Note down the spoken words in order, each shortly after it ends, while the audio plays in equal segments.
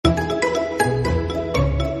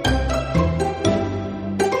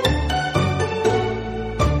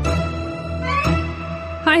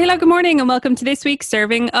hello, good morning, and welcome to this week's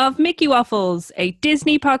serving of Mickey Waffles, a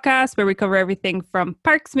Disney podcast where we cover everything from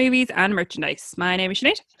parks, movies, and merchandise. My name is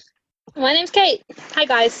Sinead. My name's Kate. Hi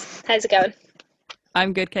guys, how's it going?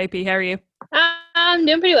 I'm good, KP. How are you? I'm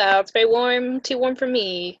doing pretty well. It's very warm, too warm for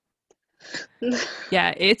me.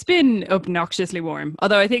 Yeah, it's been obnoxiously warm.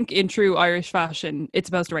 Although I think in true Irish fashion, it's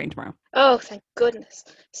supposed to rain tomorrow. Oh, thank goodness.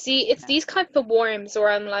 See, it's these kind of warms where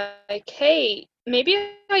I'm like, hey, maybe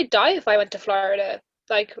I'd die if I went to Florida.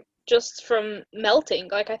 Like, just from melting.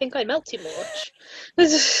 Like, I think I'd melt too much.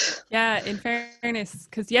 Yeah, in fairness,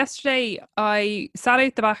 because yesterday I sat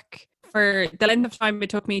out the back for the length of time it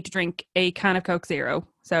took me to drink a can of Coke Zero.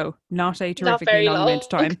 So not a terrifically long amount of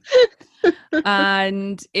time.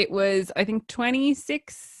 And it was, I think,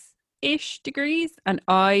 26-ish degrees, and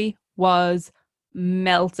I was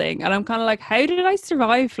melting. And I'm kind of like, how did I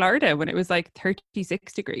survive Florida when it was like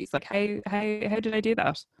 36 degrees? Like, how did I do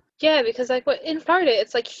that? Yeah, because like in Florida,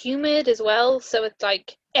 it's like humid as well, so it's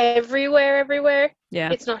like everywhere.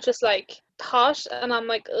 Yeah. It's not just like hot, and I'm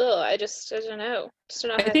like, ugh, I don't know. Just don't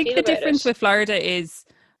know how I think feel the about difference it. with Florida is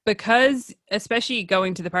because, especially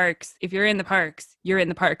going to the parks, if you're in the parks, you're in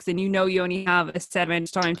the parks, and you know you only have a set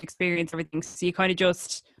amount of time to experience everything, so you kind of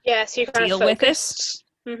just So you're kind deal of with it. focused.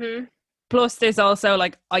 Mm-hmm. Plus, there's also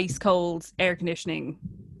like ice cold air conditioning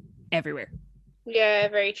everywhere. Yeah,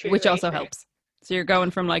 very true. Which very also true. helps. So you're going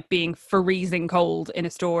from like being freezing cold in a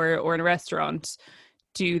store or in a restaurant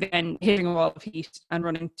to then hitting a wall of heat and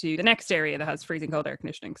running to the next area that has freezing cold air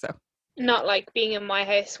conditioning. So not like being in my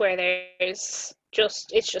house where it's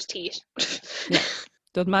just heat. Yeah,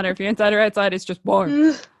 doesn't matter if you're inside or outside; it's just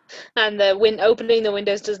warm. And the opening the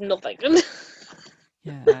windows does nothing.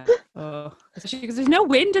 Yeah. Oh, especially because there's no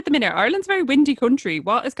wind at the minute. Ireland's a very windy country.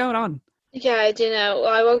 What is going on? Yeah, I don't know.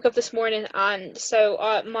 I woke up this morning and so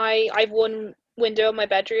I've one window in my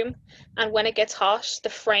bedroom, and when it gets hot, the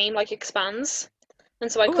frame like expands, and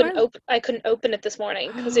so I couldn't open it this morning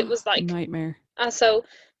because it was like nightmare. And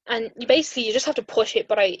you just have to push it,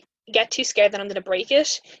 but I get too scared that I'm going to break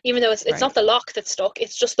it, even though it's Right. not the lock that's stuck,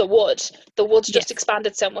 it's just the wood. The wood's just Yes.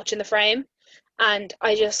 expanded so much in the frame, and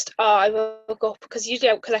I woke up because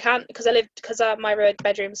usually because I can't because my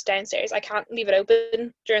bedroom's downstairs, I can't leave it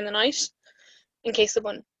open during the night in case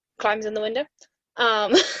someone climbs in the window.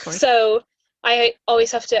 So I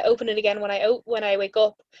always have to open it again when I wake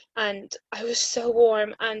up, and I was so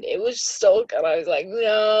warm and it was stuck, and I was like,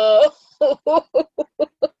 no.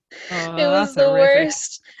 It was the horrific.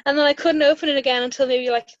 worst. And then I couldn't open it again until maybe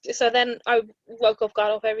so then I woke up,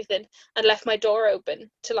 got up everything, and left my door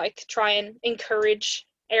open to like try and encourage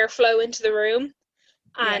airflow into the room.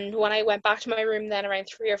 And when I went back to my room then around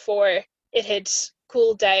 3 or 4, it had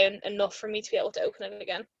cooled down enough for me to be able to open it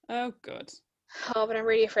again. Oh, good. Oh, but I'm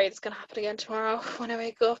really afraid it's going to happen again tomorrow when I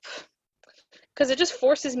wake up, because it just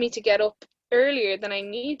forces me to get up earlier than I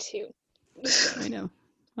need to. I know.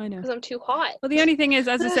 Because I'm too hot. Well, the only thing is,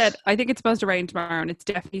 as I said, I think it's supposed to rain tomorrow, and it's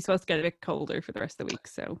definitely supposed to get a bit colder for the rest of the week.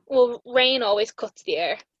 So, well, rain always cuts the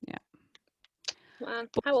air. Yeah. Man,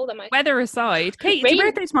 how old am I? Weather aside, Kate, it's your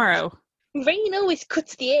birthday tomorrow. Rain always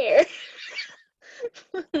cuts the air.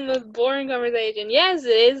 The most boring conversation. Yes,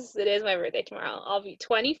 it is. It is my birthday tomorrow. I'll be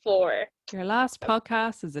 24. Your last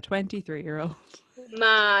podcast as a 23-year-old.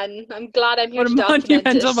 Man, I'm glad I'm here What to a document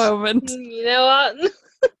monumental it. moment. You know what?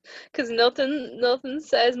 Because nothing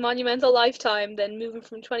says monumental lifetime than moving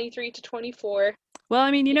from 23 to 24. Well,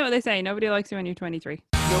 I mean, you know what they say. Nobody likes you when you're 23.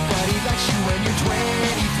 Nobody likes you when you're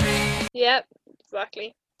 23. Yep,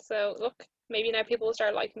 exactly. So, look, maybe now people will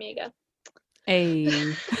start liking me again.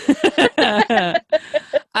 Hey.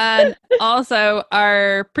 And also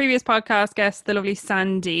our previous podcast guest, the lovely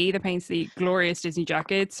Sandy, that paints the glorious Disney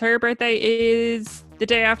jackets. Her birthday is the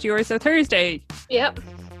day after yours, so Thursday. Yep.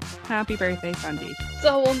 Happy birthday, Sandy. It's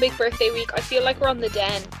a one big birthday week. I feel like we're on the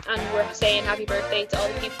Den and we're saying happy birthday to all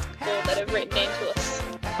the people that have written in to us.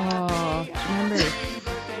 Oh, remember?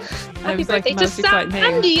 Happy birthday to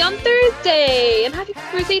Sandy on Thursday, and happy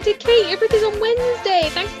birthday to Kate. Your birthday's on Wednesday.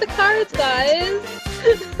 Thanks for the cards, guys.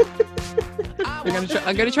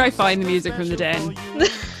 I'm gonna try find the music from the Den.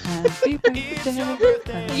 Happy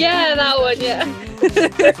birthday. Yeah, that one. Yeah.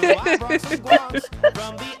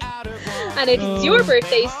 And if it's your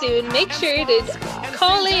birthday soon, make sure to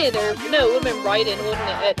call in, or no, it would have been write in, wouldn't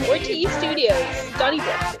it? At RTE Studios,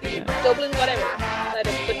 Donnybrook, Dublin, whatever. I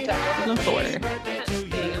couldn't tell. No four.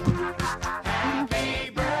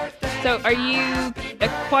 So, are you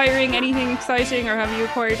acquiring anything exciting, or have you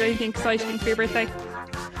acquired anything exciting for your birthday?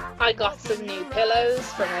 I got some new pillows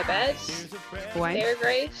for my bed. Why? They're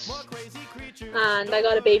great. And I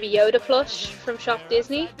got a Baby Yoda plush from Shop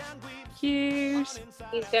Disney. Cute.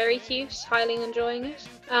 He's very cute, highly enjoying it.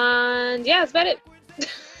 And yeah, that's about it.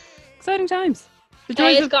 Exciting times. The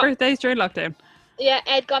joys Ed of got- birthdays during lockdown. Yeah,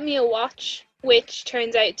 Ed got me a watch, which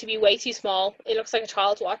turns out to be way too small. It looks like a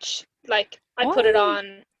child's watch. Like, I put it Why?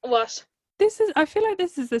 on. What? I feel like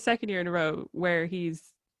this is the second year in a row where he's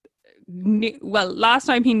last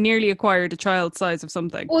time he nearly acquired a child's size of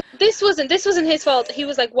something. Well, this wasn't his fault. He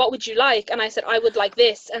was like, "What would you like?" And I said, "I would like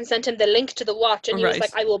this," and sent him the link to the watch. And he was Right.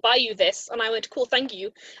 like, "I will buy you this." And I went, "Cool, thank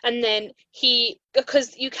you." And then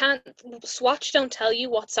because you can't, Swatch don't tell you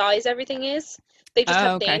what size everything is. They just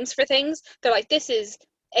have okay. names for things. They're like, "This is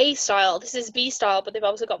A style, this is B style," but they've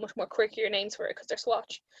also got much more quirkier names for it because they're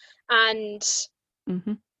Swatch. And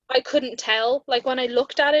Mhm. I couldn't tell. Like, when I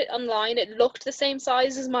looked at it online, it looked the same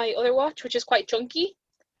size as my other watch, which is quite chunky.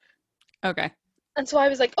 Okay. And so I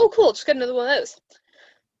was like, "Oh, cool, just get another one of those."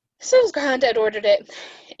 So it was grand. Ed ordered it.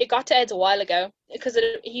 It got to Ed's a while ago because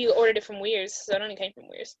he ordered it from Weir's, so it only came from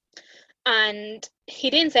Weir's. And he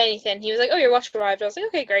didn't say anything. He was like, "Oh, your watch arrived." I was like,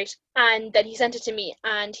 "Okay, great." And then he sent it to me,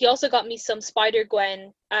 and he also got me some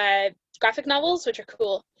Spider-Gwen graphic novels, which are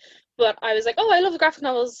cool. But I was like, "Oh, I love the graphic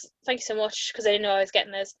novels. Thank you so much," because I didn't know I was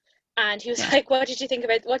getting those. And he was like, what do you think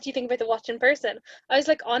about the watch in person? I was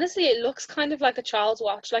like, honestly, it looks kind of like a child's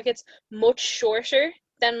watch. Like, it's much shorter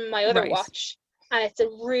than my other Right. watch. And it's a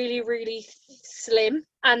really, really slim.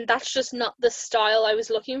 And that's just not the style I was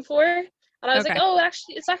looking for. And I was Okay. like, oh,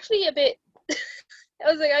 actually, it's actually a bit... I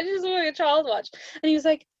was like, I just want a child watch. And he was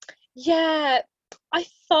like, yeah, I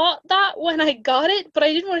thought that when I got it, but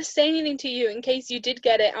I didn't want to say anything to you in case you did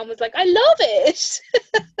get it. And was like, I love it.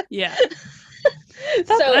 Yeah.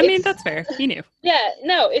 So That's fair. He knew. yeah,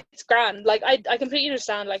 no, it's grand. Like, I completely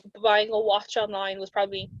understand, like, buying a watch online was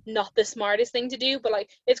probably not the smartest thing to do, but like,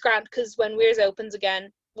 it's grand because when Weir's opens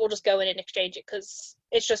again, we'll just go in and exchange it because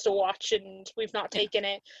it's just a watch and we've not taken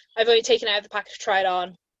it. I've only taken it out of the package to try it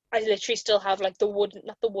on. I literally still have like the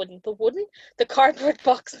cardboard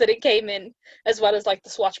box that it came in, as well as like the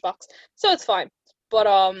Swatch box, so it's fine. But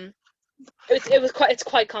it's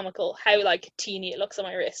quite comical how like teeny it looks on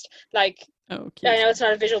my wrist. Like, Oh, I cute. know it's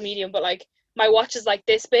not a visual medium, but like, my watch is like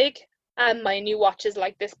this big and my new watch is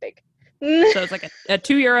like this big. So it's like a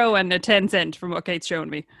 €2 and a 10 cent from what Kate's showing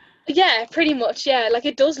me. Yeah, pretty much. Yeah, like,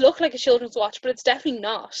 it does look like a children's watch, but it's definitely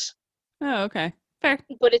not. Oh, okay. Fair.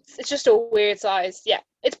 But it's just a weird size. Yeah,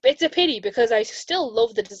 it's a pity because I still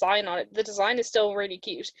love the design on it. The design is still really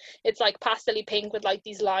cute. It's like pastely pink with like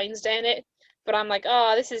these lines down it. But I'm like,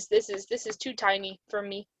 oh, this is too tiny for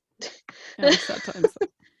me. Oh, sad times.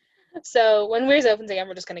 So when Weir's opens again,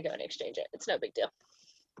 we're just gonna go and exchange it. It's no big deal.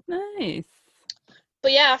 Nice.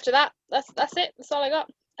 But yeah, after that, that's it. That's all I got.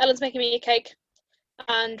 Ellen's making me a cake,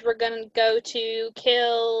 and we're gonna go to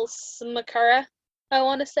Kilsmakura, I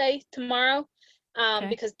want to say, tomorrow, Okay.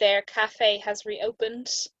 because their cafe has reopened,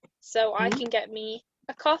 so I Mhm. can get me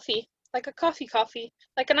a coffee, like a coffee,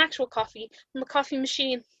 like an actual coffee from a coffee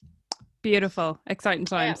machine. Beautiful. Exciting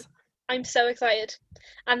times. I'm so excited,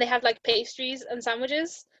 and they have like pastries and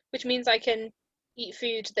sandwiches, which means I can eat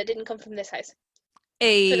food that didn't come from this house for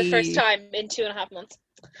the first Hey. time in 2.5 months.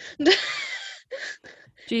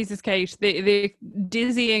 Jesus, Kate. The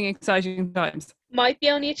dizzying, exciting times. Might be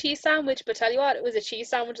only a cheese sandwich, but tell you what, it was a cheese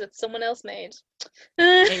sandwich that someone else made.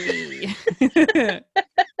 Hey.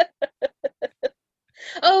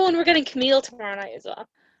 Oh, and we're getting Camille tomorrow night as well.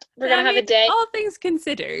 We're gonna have a day. All things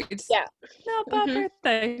considered. Yeah. Not bad Mhm.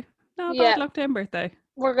 birthday. Not Yeah. bad lockdown birthday.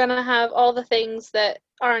 We're gonna have all the things that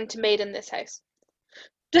aren't made in this house.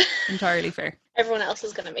 Entirely fair. Everyone else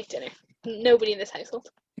is gonna make dinner. Nobody in this household.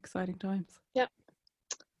 Exciting times.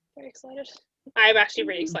 Very excited. I'm actually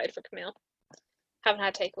really excited for Camille. Haven't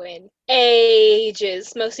had takeaway in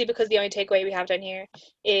ages, mostly because the only takeaway we have down here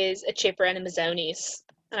is a chipper and a Mazzonis,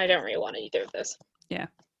 and I don't really want either of those.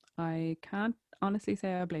 I can't honestly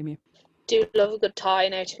say I blame you. Do love a good Thai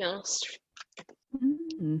now, to be honest.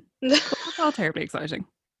 That's all terribly exciting.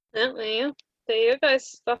 Yeah, there you go,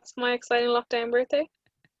 guys. That's my exciting lockdown birthday.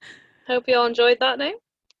 Hope you all enjoyed that now.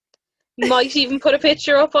 Might even put a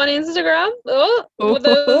picture up on Instagram. Oh, one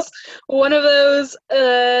of those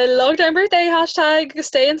lockdown birthday hashtag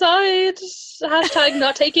stay inside, hashtag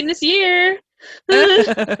not taking this year,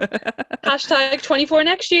 hashtag 24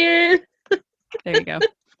 next year, There you go.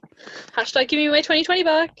 hashtag give me my 2020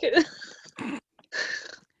 back.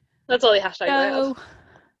 That's all the hashtags I have. So,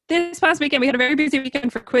 this past weekend we had a very busy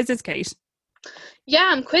weekend for quizzes, Kate. Yeah,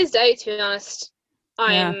 I'm quizzed out, to be honest.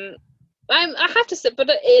 I have to say, but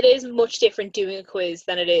it is much different doing a quiz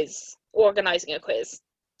than it is organising a quiz,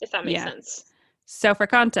 if that makes sense. So for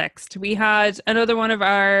context, we had another one of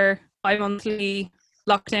our bi-monthly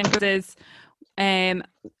lockdown quizzes.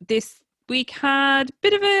 This week had a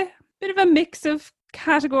bit of a mix of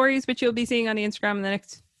categories, which you'll be seeing on the Instagram in the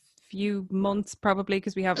next few months, probably,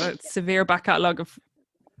 because we have a severe back catalogue of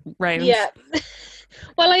rounds. Yeah.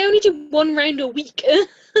 Well, I only do one round a week.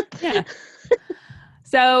 Yeah.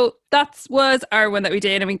 So that was our one that we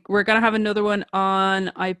did. I mean, we're going to have another one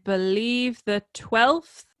on, I believe, the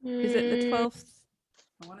 12th. Is it the 12th?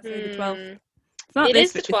 I want to say the 12th. It's not It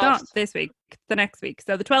this is the week. It's not this week. The next week.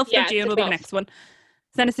 So the 12th Yeah, of June the will be the 12th. next one.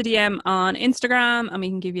 Send us a DM on Instagram and we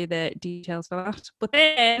can give you the details for that. But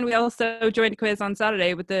then we also joined a quiz on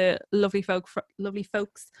Saturday with the lovely folks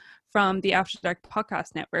from the After Dark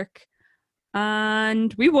Podcast Network.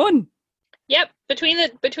 And we won. Yep, between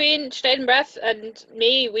Sinead and Breath and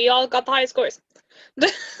me, we all got the highest scores.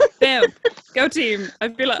 Damn, go team. I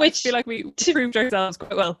feel like we proved ourselves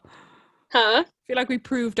quite well. Huh? I feel like we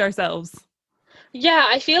proved ourselves. Yeah,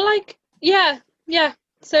 I feel like yeah.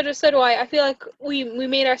 So do I. I feel like we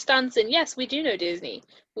made our stance in yes, we do know Disney.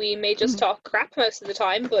 We may just talk crap most of the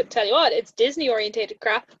time, but tell you what, it's Disney orientated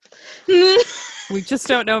crap. We just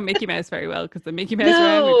don't know Mickey Mouse very well because the Mickey Mouse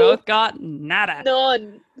round we both got nada.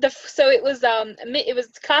 None. So it was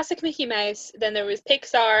classic Mickey Mouse. Then there was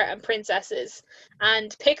Pixar and princesses.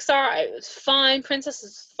 And Pixar, it was fine.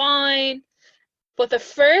 Princesses fine. But the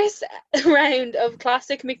first round of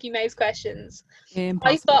classic Mickey Mouse questions,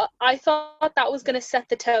 Impossible. I thought that was going to set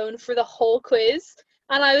the tone for the whole quiz.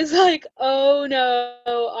 And I was like, oh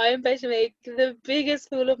no, I'm about to make the biggest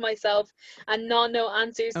fool of myself and not know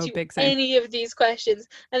answers to any of these questions.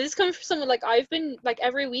 And this comes from someone like I've been like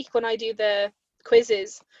every week when I do the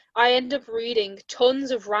quizzes, I end up reading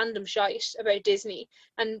tons of random shite about Disney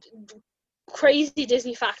and crazy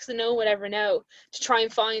Disney facts that no one would ever know to try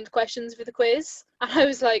and find questions for the quiz. And I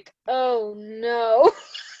was like, oh no.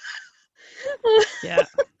 Yeah.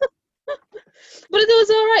 But it was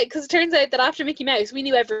all right because it turns out that after Mickey Mouse, we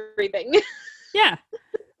knew everything. Yeah.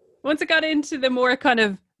 Once it got into the more kind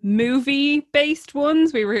of movie-based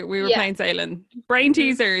ones, we were plain sailing. Brain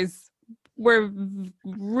teasers were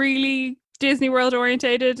really Disney World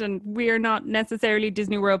orientated, and we are not necessarily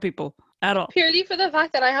Disney World people at all. Purely for the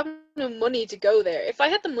fact that I have no money to go there. If I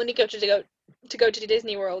had the money to go to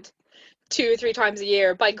Disney World 2 or 3 times a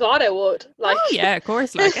year, by God, I would. Like, oh yeah, of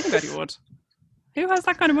course. Like anybody would. Who has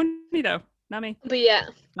that kind of money though? Not me. But yeah,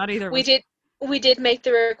 not either. We did make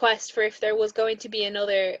the request for if there was going to be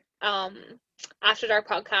another After Dark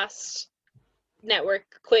Podcast Network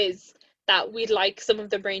quiz that we'd like some of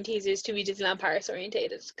the brain teasers to be Disneyland Paris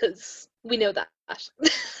orientated because we know that.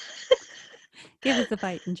 Give us a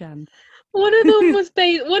fighting chance. One of them was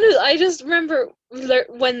based. I just remember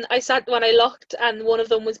when I looked, and one of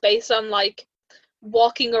them was based on like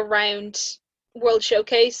walking around World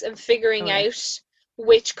Showcase and figuring out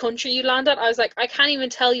which country you land at. I was like, I can't even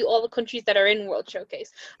tell you all the countries that are in World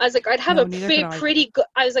Showcase. I was like, I'd have I'd have a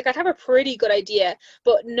pretty good idea,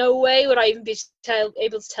 but no way would I even be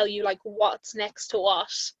able to tell you like what's next to what.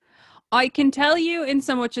 I can tell you in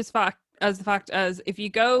so much as the fact as if you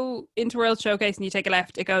go into World Showcase and you take a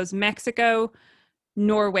left, it goes Mexico,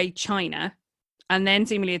 Norway, China, and then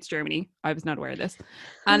seemingly it's Germany. I was not aware of this.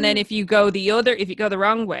 And then if you go the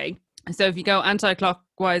wrong way, so if you go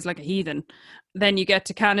anti-clockwise like a heathen, then you get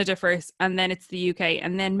to Canada first, and then it's the UK,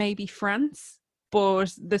 and then maybe France.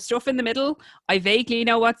 But the stuff in the middle, I vaguely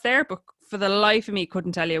know what's there, but for the life of me,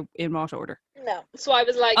 couldn't tell you in what order. No. So I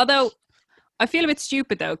was like... Although, I feel a bit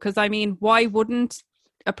stupid though, because I mean, why wouldn't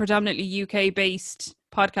a predominantly UK-based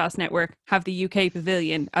podcast network have the UK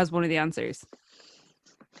pavilion as one of the answers?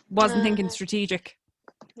 Wasn't thinking strategic.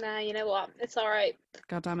 Nah, you know what? It's all right.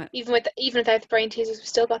 God damn it. Even without the brain teasers, we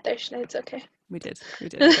still got there, Sinead. It's okay. We did. Go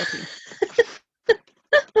team.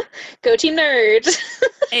 Go team nerd.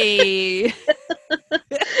 Hey.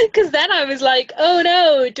 Because then I was like, oh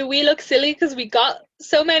no, do we look silly because we got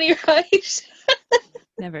so many right?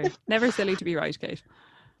 Never silly to be right, Kate.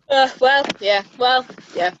 Well, yeah.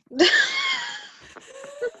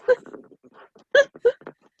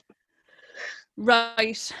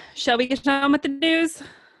 Right. Shall we get on with the news?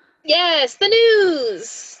 Yes, the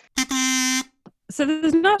news. So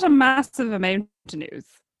there's not a massive amount of news.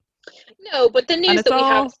 No, but the news that we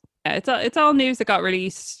have. Yeah, it's all news that got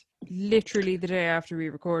released literally the day after we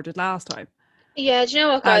recorded last time. Yeah, do you know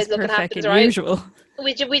what, guys? Look, it happens, right? Usual.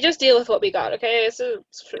 We just deal with what we got, okay? So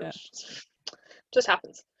just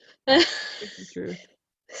happens. This is true.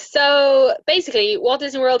 So basically, Walt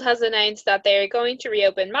Disney World has announced that they're going to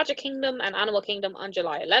reopen Magic Kingdom and Animal Kingdom on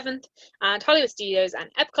July 11th, and Hollywood Studios and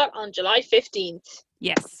Epcot on July 15th.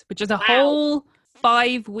 Yes, which is a whole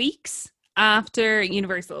 5 weeks after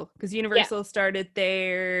Universal, because Universal started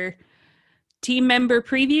their team member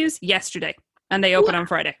previews yesterday, and they open on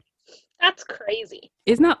Friday. That's crazy.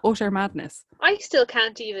 Isn't that utter madness? I still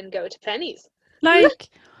can't even go to Penny's. Like,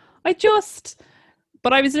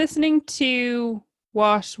 but I was listening to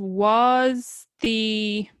what was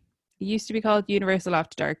it used to be called Universal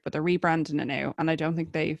After Dark, but they're rebranding it now, and I don't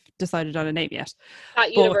think they've decided on a name yet.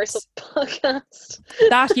 That Universal podcast.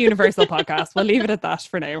 That Universal podcast. We'll leave it at that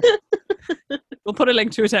for now. We'll put a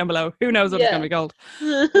link to it down below. Who knows what it's going to be called?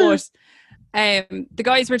 But the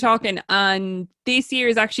guys were talking, and this year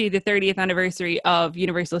is actually the 30th anniversary of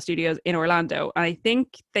Universal Studios in Orlando, and I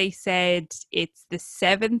think they said it's the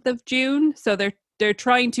 7th of June, so they're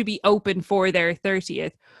trying to be open for their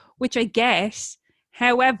 30th, which I get.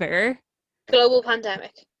 However, global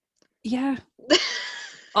pandemic. Yeah.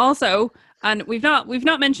 Also, and we've not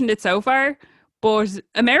mentioned it so far, but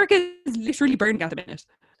America is literally burning at the minute.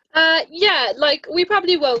 Yeah, like we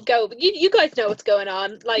probably won't go, but you guys know what's going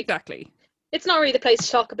on. Like, exactly. It's not really the place to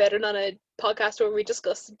talk about it on a podcast where we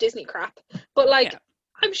discuss Disney crap. But like,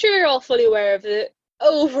 I'm sure you're all fully aware of the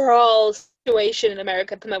overall situation in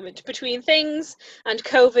America at the moment between things and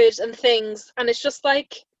COVID and things, and it's just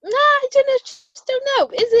like, just don't know.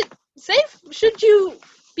 Is it safe? Should you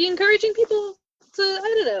be encouraging people to?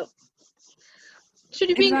 I don't know. Should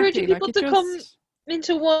you be encouraging people to come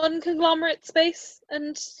into one conglomerate space?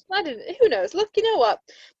 And I don't know. Who knows? Look, you know what?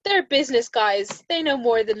 They're business guys. They know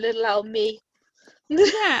more than little old me.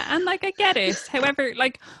 Yeah, and like I get it. However,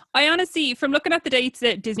 like I honestly, from looking at the dates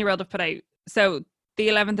that Disney World have put out, so the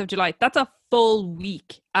 11th of July, that's a full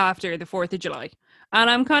week after the 4th of July. And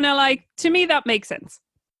I'm kind of like, to me, that makes sense.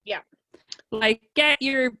 Yeah. Like, get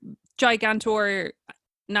your Gigantor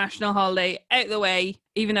national holiday out of the way,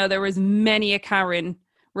 even though there was many a Karen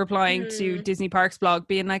replying to Disney Parks blog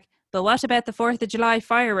being like, but what about the 4th of July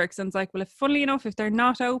fireworks? And it's like, well, funnily enough, if they're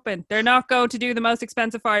not open, they're not going to do the most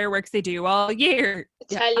expensive fireworks they do all year.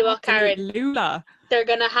 Tell you what, Karen, Lula. They're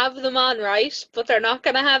going to have them on, right? But they're not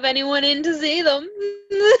going to have anyone in to see them.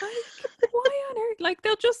 Like, why on earth? Like,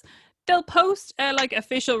 they'll post like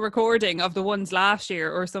official recording of the ones last year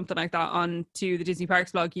or something like that onto the Disney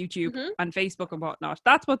Parks blog, YouTube and Facebook and whatnot.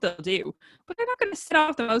 That's what they'll do. But they're not going to set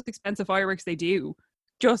off the most expensive fireworks they do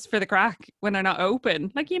just for the crack when they're not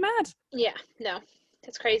open. Like, you mad? Yeah, no,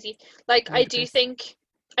 it's crazy. Like, I do think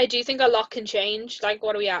a lot can change. Like,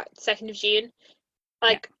 what are we at? 2nd of June.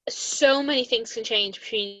 Like, so many things can change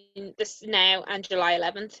between this now and July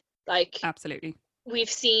 11th. Like, absolutely. We've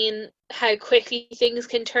seen how quickly things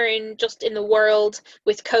can turn just in the world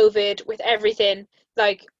with COVID, with everything.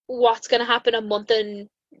 Like, what's going to happen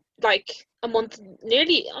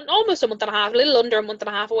nearly almost a month and a half, a little under a month and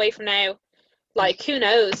a half away from now. Like, who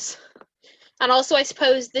knows? And also, I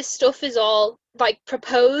suppose this stuff is all like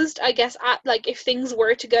proposed, I guess, at like if things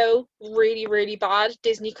were to go really, really bad,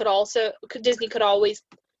 Disney could always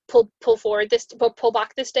pull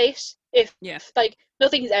back this date if like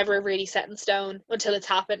nothing's ever really set in stone until it's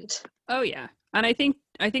happened. Oh yeah. And I think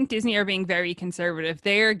Disney are being very conservative.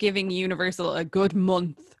 They're giving Universal a good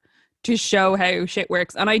month to show how shit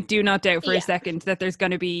works. And I do not doubt for a second that there's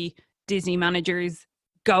going to be Disney managers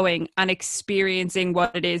going and experiencing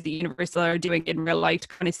what it is that Universal are doing in real life to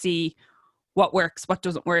kind of see what works, what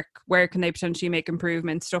doesn't work, where can they potentially make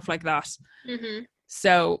improvements, stuff like that.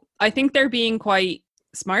 So I think they're being quite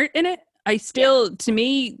smart in it. To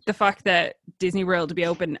me, the fact that Disney World will be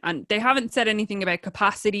open and they haven't said anything about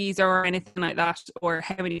capacities or anything like that, or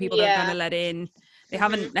how many people they're going to let in. They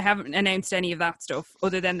haven't announced any of that stuff,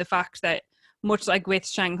 other than the fact that, much like with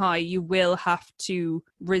Shanghai, you will have to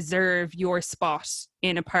reserve your spot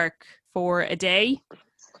in a park for a day.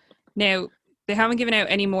 Now, they haven't given out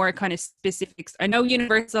any more kind of specifics. I know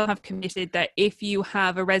Universal have committed that if you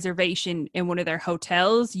have a reservation in one of their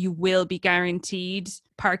hotels, you will be guaranteed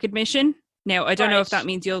park admission. Now, I don't know if that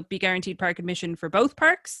means you'll be guaranteed park admission for both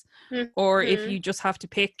parks or if you just have to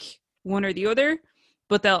pick one or the other,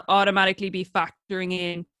 but they'll automatically be factoring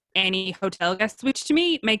in any hotel guests, which to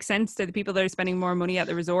me makes sense. To the people that are spending more money at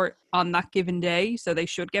the resort on that given day, so they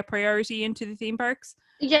should get priority into the theme parks.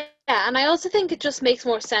 Yeah, and I also think it just makes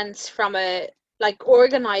more sense from a like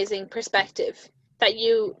organizing perspective that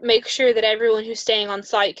you make sure that everyone who's staying on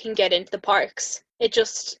site can get into the parks. It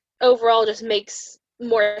just overall just makes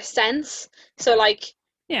more sense. So like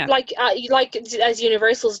as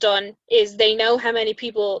Universal's done, is they know how many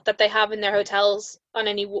people that they have in their hotels on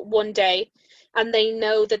any one day, and they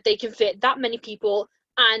know that they can fit that many people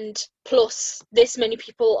and plus this many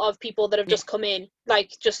people that have just come in,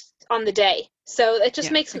 like just on the day. So it just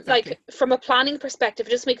Yeah, makes exactly. like, from a planning perspective,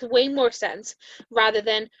 it just makes way more sense, rather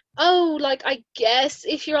than, oh, like, I guess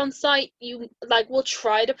if you're on site, you like, we'll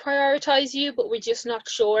try to prioritize you, but we're just not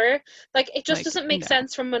sure. Like, it just Like, doesn't make no.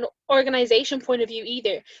 sense from an organization point of view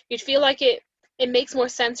either. You'd feel like it makes more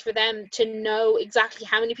sense for them to know exactly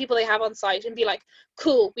how many people they have on site and be like,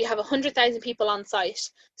 cool, we have 100,000 people on site,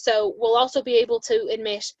 so we'll also be able to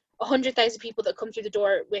admit 100,000 people that come through the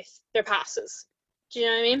door with their passes. Do you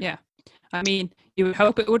know what I mean? Yeah. I mean, you would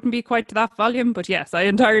hope it wouldn't be quite to that volume, but yes, I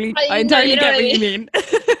entirely I know, you know get what I what you mean. mean.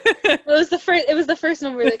 It was the first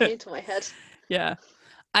number that came to my head. Yeah.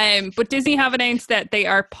 But Disney have announced that they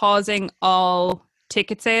are pausing all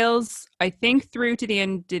ticket sales, I think through to the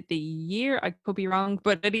end of the year. I could be wrong,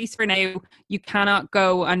 but at least for now, you cannot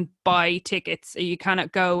go and buy tickets. You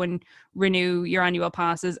cannot go and renew your annual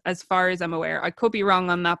passes, as far as I'm aware. I could be wrong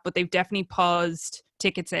on that, but they've definitely paused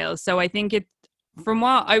ticket sales. So I think it, from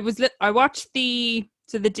what I watched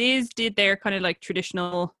so the Diz did their kind of like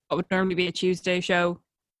traditional, what would normally be a Tuesday show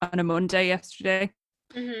on a Monday yesterday.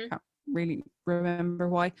 Mm-hmm. Can't really remember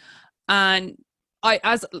why. And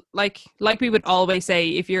as like we would always say,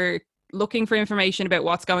 if you're looking for information about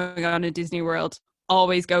what's going on in Disney World,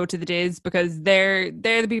 always go to the Diz, because they're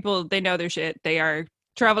the people, they know their shit. They are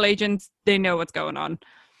travel agents, they know what's going on.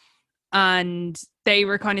 And they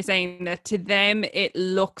were kind of saying that to them, it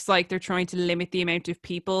looks like they're trying to limit the amount of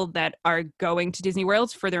people that are going to Disney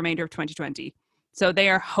World for the remainder of 2020. So they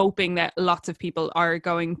are hoping that lots of people are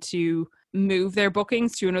going to move their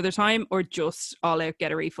bookings to another time, or just all out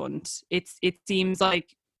get a refund. It seems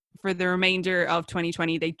like for the remainder of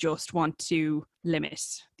 2020, they just want to limit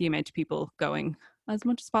the amount of people going as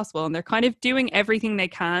much as possible. And they're kind of doing everything they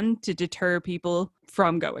can to deter people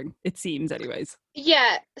from going, it seems anyways.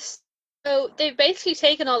 Yeah. So they've basically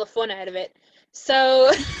taken all the fun out of it.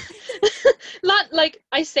 So, not like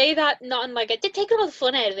I say that, not in like, they've taken all the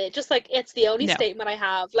fun out of it. Just like, it's the only No, statement I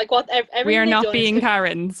have. Like, what we everything are they've not done is being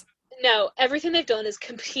Karens. no, everything they've done is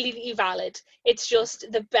completely valid. It's just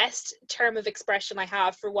the best term of expression I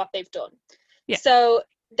have for what they've done. Yeah. So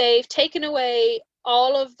they've taken away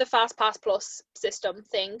all of the Fast Pass Plus system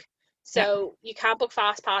thing. So you can't book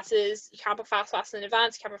fast passes, you can't book fast passes in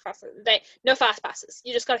advance, you can't book fast passes. No fast passes.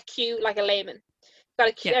 You just got to queue like a layman. Got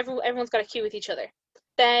to queue. Yeah. Everyone's got to queue with each other.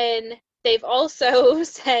 Then they've also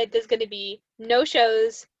said there's going to be no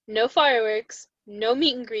shows, no fireworks, no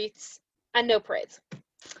meet and greets, and no parades.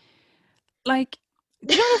 Like,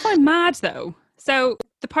 do you know what I find mad though? So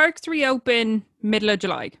the parks reopen middle of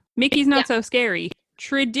July. Mickey's Not So Scary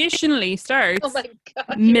traditionally starts Oh my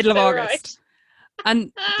god, middle of so August.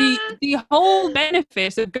 And the whole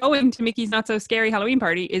benefit of going to Mickey's Not So Scary Halloween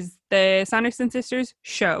Party is the Sanderson Sisters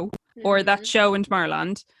show, or that show in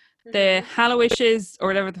Tomorrowland, the Hallowishes, or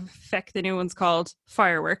whatever the feck the new one's called,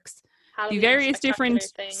 fireworks, the Halloween various different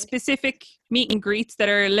thing. specific meet and greets that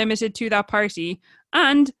are limited to that party,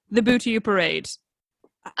 and the Boo to You parade.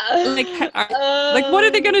 Like, what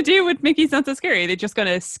are they going to do with Mickey's Not So Scary? Are they just going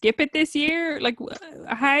to skip it this year? Like,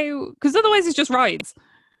 how? Because otherwise it's just rides.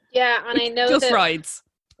 Yeah, and I know just that rides.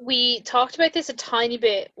 we talked about this a tiny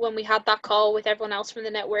bit when we had that call with everyone else from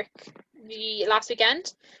the network the last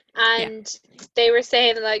weekend, and they were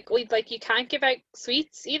saying like, you can't give out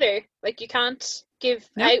sweets either. Like, you can't give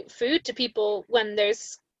out food to people when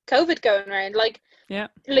there's COVID going around. Like,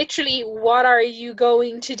 literally, what are you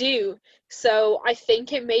going to do? So I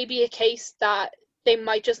think it may be a case that they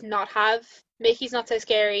might just not have Mickey's Not So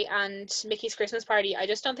Scary and Mickey's Christmas Party. I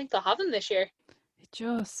just don't think they'll have them this year.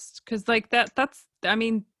 Just because, like, that's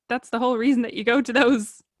the whole reason that you go to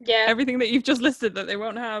those. Yeah. Everything that you've just listed that they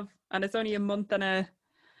won't have, and it's only a month and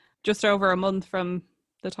just over a month from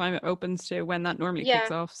the time it opens to when that normally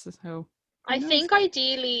kicks off. So I think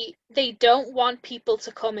ideally they don't want people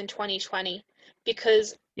to come in 2020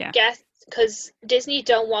 because Disney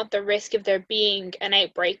don't want the risk of there being an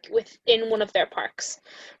outbreak within one of their parks,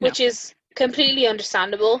 which is completely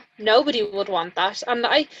understandable. Nobody would want that, and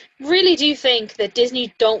I really do think that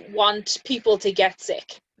Disney don't want people to get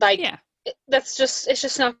sick. Like, it's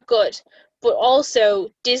just not good. But also,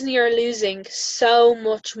 Disney are losing so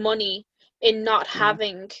much money in not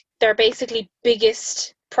having their basically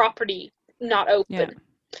biggest property not open.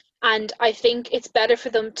 And I think it's better for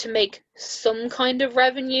them to make some kind of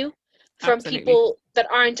revenue from people that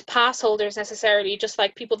aren't pass holders necessarily, just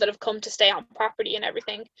like people that have come to stay on property and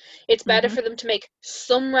everything. It's better for them to make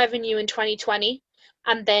some revenue in 2020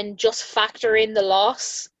 and then just factor in the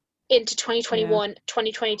loss into 2021,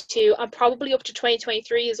 2022, and probably up to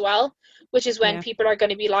 2023 as well, which is when people are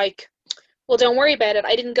going to be like, well, don't worry about it.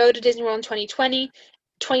 I didn't go to Disney World in 2020.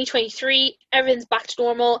 2023, everything's back to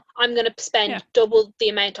normal. I'm going to spend double the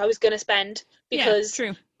amount I was going to spend because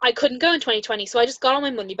true. I couldn't go in 2020, so I just got all my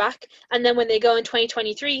money back. And then when they go in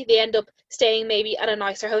 2023, they end up staying maybe at a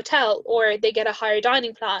nicer hotel, or they get a higher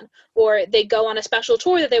dining plan, or they go on a special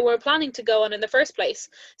tour that they weren't planning to go on in the first place.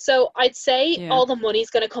 So I'd say all the money's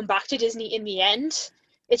going to come back to Disney in the end.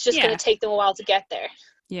 It's just going to take them a while to get there.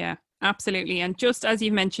 Yeah, absolutely. And just as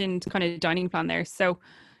you mentioned, kind of dining plan there. So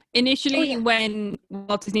initially, when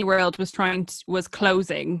Walt Disney World was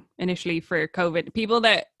closing initially for COVID, people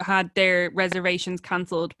that had their reservations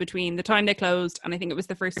cancelled between the time they closed and I think it was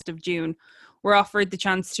the 1st of June were offered the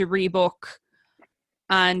chance to rebook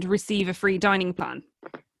and receive a free dining plan.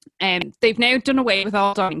 They've now done away with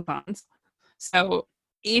all dining plans. So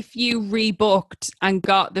if you rebooked and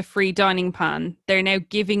got the free dining plan, they're now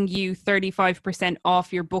giving you 35%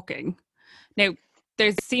 off your booking. Now,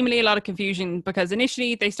 there's seemingly a lot of confusion because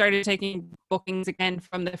initially they started taking bookings again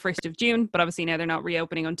from the 1st of June, but obviously now they're not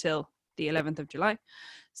reopening until the 11th of July.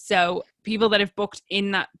 So people that have booked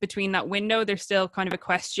in that between that window, there's still kind of a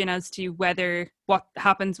question as to what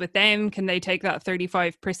happens with them. Can they take that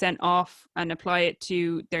 35% off and apply it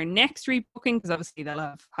to their next rebooking? Because obviously they'll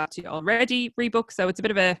have had to already rebook. So it's a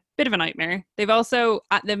bit of a nightmare. They've also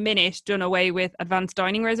at the minute done away with advanced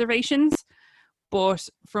dining reservations. But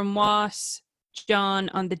from what John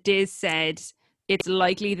on the Diz said, it's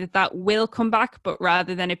likely that will come back, but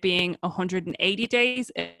rather than it being 180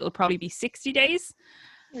 days, it'll probably be 60 days.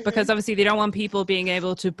 Because obviously they don't want people being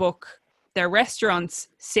able to book their restaurants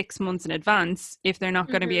 6 months in advance if they're not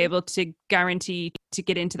going to be able to guarantee to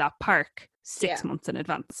get into that park 6 months in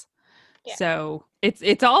advance. Yeah. So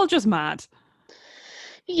it's all just mad.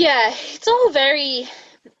 Yeah, it's all very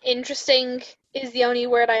interesting is the only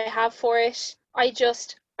word I have for it. I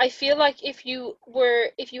feel like if you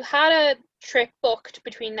had a trip booked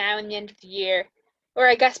between now and the end of the year, or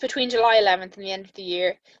I guess between July 11th and the end of the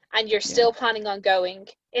year, and you're still planning on going,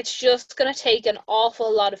 it's just going to take an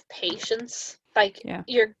awful lot of patience.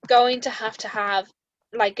 You're going to have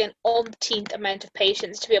like an umpteenth amount of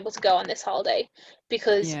patience to be able to go on this holiday,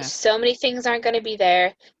 because so many things aren't going to be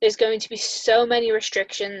there. There's going to be so many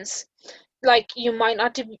restrictions. Like you might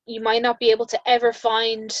not be able to ever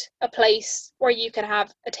find a place where you can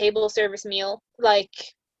have a table service meal. Like,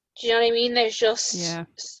 do you know what I mean? There's just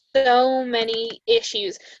so many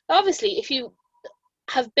issues. Obviously, if you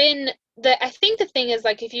have been I think the thing is,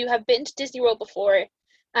 like, if you have been to Disney World before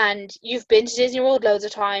and you've been to Disney World loads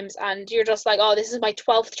of times and you're just like, oh, this is my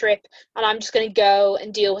 12th trip and I'm just going to go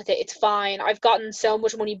and deal with it. It's fine. I've gotten so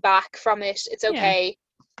much money back from it. It's okay.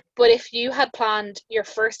 Yeah. But if you had planned your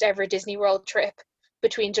first ever Disney World trip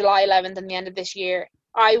between July 11th and the end of this year,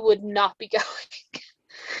 I would not be going.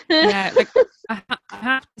 Yeah, like I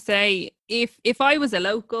have to say, if I was a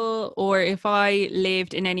local or if I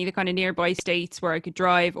lived in any of the kind of nearby states where I could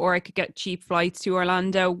drive or I could get cheap flights to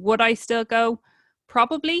Orlando, would I still go?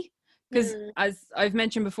 Probably. Because as I've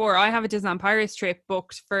mentioned before, I have a Disneyland Paris trip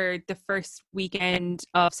booked for the first weekend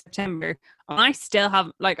of September. And I still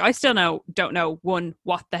don't know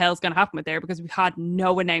what the hell's going to happen with there, because we've had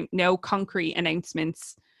no concrete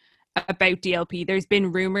announcements about DLP. There's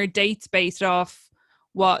been rumored dates based off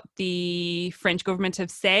what the French government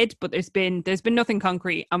have said, but there's been nothing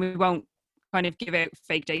concrete, and we won't kind of give out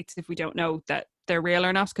fake dates if we don't know that they're real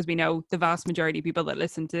or not, because we know the vast majority of people that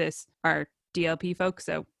listen to this are DLP folks,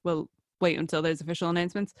 so we'll wait until there's official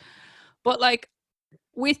announcements. But like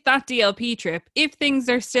with that DLP trip, if things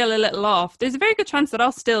are still a little off, there's a very good chance that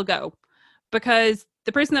I'll still go, because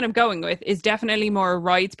the person that I'm going with is definitely more a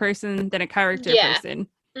rides person than a character person.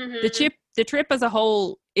 The trip as a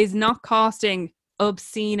whole is not costing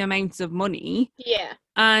obscene amounts of money. Yeah.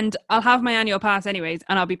 And I'll have my annual pass anyways,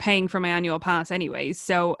 and I'll be paying for my annual pass anyways,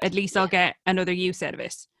 so at least I'll get another use out of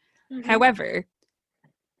it. However,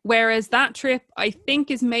 whereas that trip I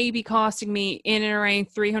think is maybe costing me in and around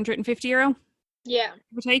 €350. Yeah.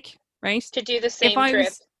 Would take, right? To do the same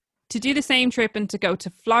trip. To do the same trip and to go to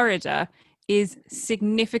Florida is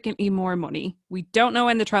significantly more money. We don't know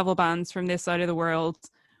when the travel bans from this side of the world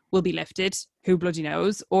will be lifted. Who bloody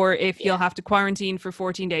knows? Or if you'll have to quarantine for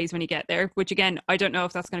 14 days when you get there, which again, I don't know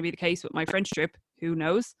if that's going to be the case with my French trip. Who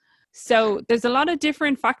knows? So there's a lot of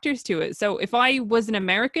different factors to it. So if I was an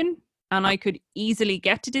American and I could easily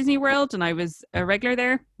get to Disney World and I was a regular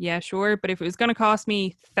there, yeah, sure. But if it was going to cost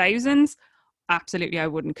me thousands, absolutely I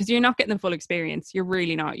wouldn't, because you're not getting the full experience. You're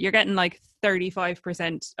really not. You're getting like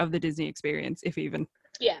 35% of the Disney experience, if even.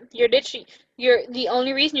 Yeah, you're the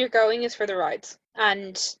only reason you're going is for the rides.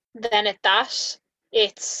 And then at that,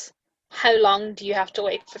 it's how long do you have to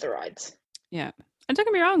wait for the rides? Yeah. And don't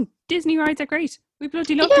get me wrong, Disney rides are great. We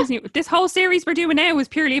bloody love Disney. This whole series we're doing now is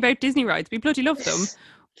purely about Disney rides. We bloody love them.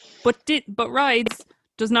 But rides,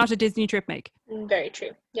 does not a Disney trip make? Very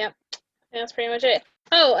true. Yeah, that's pretty much it.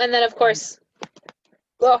 Oh, and then of course,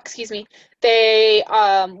 oh, excuse me, they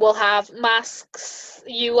will have masks.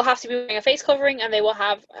 You will have to be wearing a face covering, and they will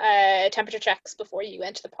have temperature checks before you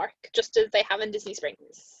enter the park, just as they have in Disney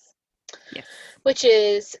Springs. Yes. Which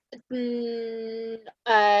is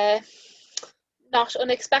not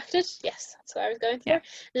unexpected. Yes, that's what I was going for. Yeah.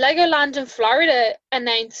 Legoland in Florida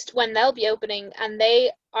announced when they'll be opening, and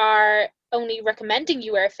they are only recommending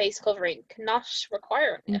you wear a face covering, not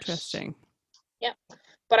requiring it. Interesting. Yeah.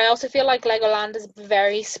 But I also feel like Legoland is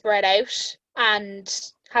very spread out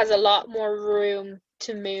and has a lot more room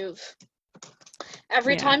to move.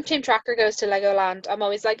 Every time Team Tracker goes to Legoland, I'm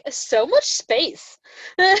always like, so much space.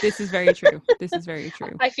 This is very true. This is very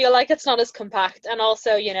true. I feel like it's not as compact. And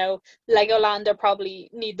also, you know, Legoland are probably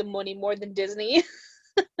need the money more than Disney.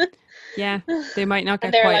 Yeah, they might not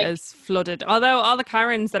And get they're quite like- as flooded. Although all the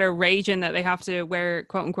Karens that are raging that they have to wear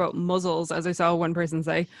quote unquote muzzles, as I saw one person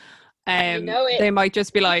say, know it. they might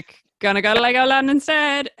just be like, gonna go to Legoland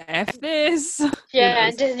instead. F this. Who Yeah, knows?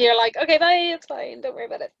 and Disney are like, okay, bye, it's fine, don't worry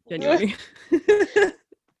about it. Genuinely.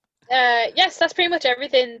 Yes, that's pretty much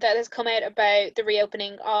everything that has come out about the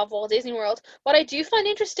reopening of Walt Disney World. What I do find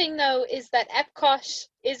interesting, though, is that Epcot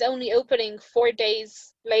is only opening 4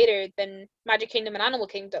 days later than Magic Kingdom and Animal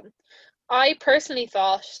Kingdom. I personally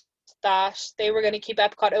thought that they were going to keep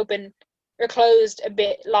Epcot open or closed a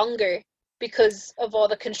bit longer because of all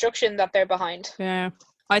the construction that they're behind. Yeah.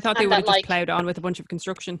 I thought they And would that, have just like- ploughed on with a bunch of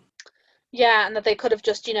construction. Yeah, and that they could have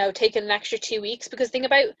just, you know, taken an extra 2 weeks, because think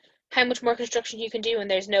about how much more construction you can do when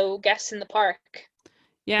there's no guests in the park.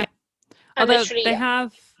 Yeah. And Although literally, they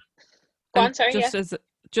have Go and on, sorry,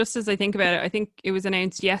 just as I think about it, I think it was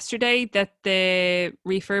announced yesterday that the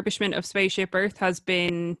refurbishment of Spaceship Earth has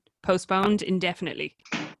been postponed indefinitely.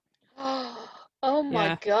 Oh my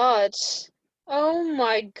Yeah. god. Oh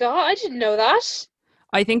my god, I didn't know that.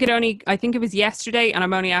 I think it was yesterday, and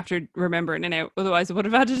I'm only after remembering it now. Otherwise, I would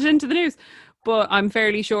have added it into the news. But I'm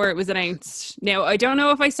fairly sure it was announced. Now, I don't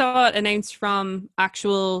know if I saw it announced from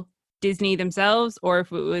actual Disney themselves or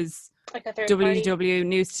if it was Like a third party. WDW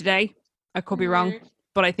News Today. I could be wrong,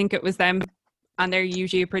 but I think it was them, and they're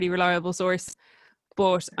usually a pretty reliable source.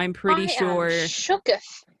 But I'm pretty sure.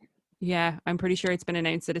 Shooketh. Yeah, I'm pretty sure it's been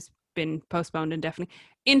announced that it's been postponed indefinitely.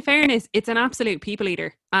 In fairness, it's an absolute people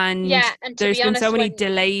eater, and Yeah, and to there's be been so honest, many when-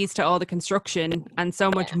 delays to all the construction, and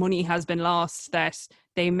so much Yeah. money has been lost that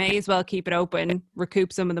they may as well keep it open,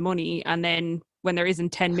 recoup some of the money, and then when there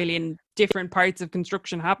isn't 10 million different parts of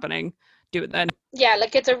construction happening, do it then. Yeah,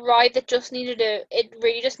 like it's a ride that just it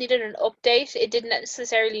really just needed an update. It didn't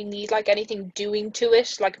necessarily need like anything doing to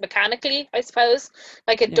it, like mechanically, I suppose.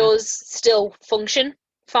 Like it Yeah. does still function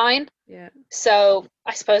fine. Yeah. So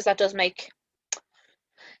I suppose that does make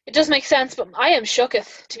sense, but I am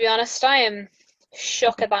shooketh, to be honest. I am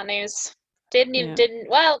shook at that news.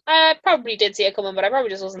 Well, I probably did see it coming, but I probably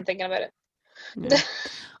just wasn't thinking about it. Yeah.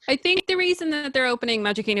 I think the reason that they're opening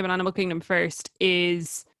Magic Kingdom and Animal Kingdom first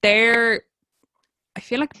is I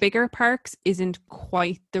feel like bigger parks isn't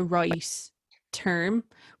quite the right term,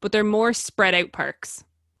 but they're more spread out parks.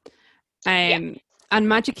 And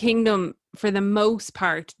Magic Kingdom, for the most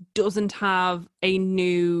part, doesn't have a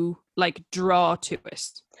new like draw to it.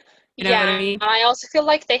 You know what I mean? And I also feel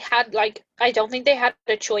like I don't think they had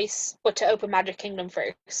a choice but to open Magic Kingdom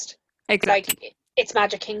first. Exactly. Like, it's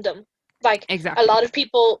Magic Kingdom. Like, Exactly. a lot of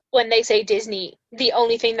people, when they say Disney, the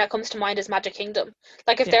only thing that comes to mind is Magic Kingdom.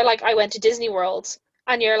 Like, if they're like, I went to Disney World,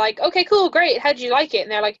 and you're like, okay, cool, great, how did you like it?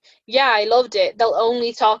 And they're like, yeah, I loved it. They'll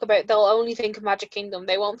only think of Magic Kingdom.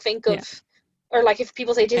 They won't think of, or like, if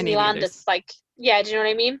people say Any of the Disneyland, others. it's like, yeah, do you know what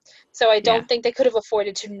I mean? So I don't think they could have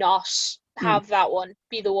afforded to not have that one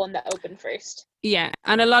be the one that opened first. Yeah,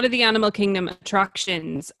 and a lot of the Animal Kingdom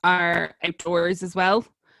attractions are outdoors as well,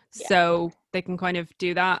 so they can kind of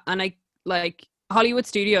do that. And I like Hollywood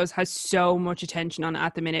Studios has so much attention on it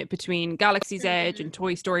at the minute between Galaxy's Edge and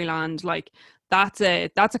Toy Story Land. Like that's a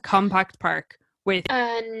compact park with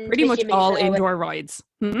And pretty much Mickey and Minnie's all Runaway Railway. indoor rides.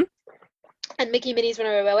 And Mickey and Minnie's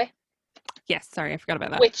Runaway Railway, Yes, sorry, I forgot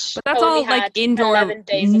about that. which But that's only all like had indoor 11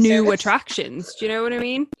 days of new service. attractions. Do you know what I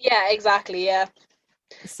mean? Yeah, exactly. Yeah.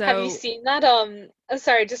 So Have you seen that? I'm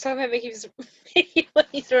sorry, just talking about Mickey's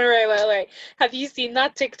Runaway Railway. Have you seen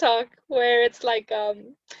that TikTok where it's like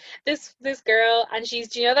this girl, and do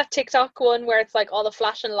you know that TikTok one where it's like all the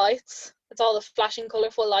flashing lights? It's all the flashing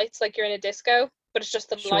colorful lights like you're in a disco, but it's just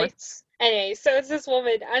the Sure. lights. Anyway, so it's this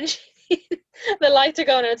woman, and the lights are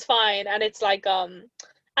going and it's fine, and it's like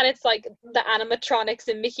the animatronics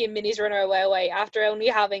in Mickey and Minnie's Runaway Railway after only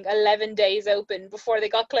having 11 days open before they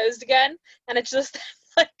got closed again, and it's just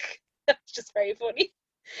like, that's just very funny.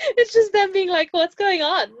 It's just them being like, what's going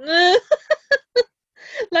on?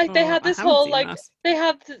 Like they had I this haven't whole seen like that. they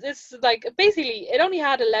had this like basically it only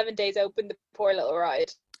had 11 days open, the poor little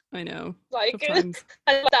ride. I know. Like Tough times.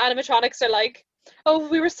 and the animatronics are like, oh,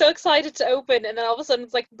 we were so excited to open, and then all of a sudden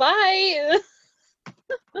it's like, bye.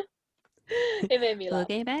 It made me laugh.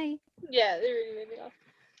 Okay, bye. Yeah, it really made me laugh.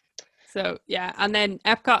 So yeah, and then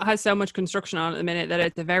Epcot has so much construction on at the minute that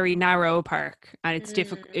it's a very narrow park, and it's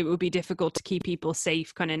difficult. It would be difficult to keep people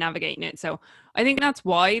safe, kind of navigating it. So I think that's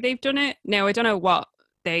why they've done it. Now I don't know what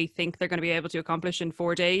they think they're going to be able to accomplish in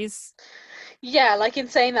 4 days. Yeah, like in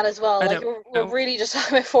saying that as well, I like don't we're know. really just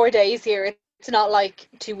talking about 4 days here. It's not like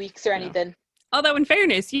 2 weeks or No. anything. Although in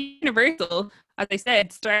fairness, Universal, as I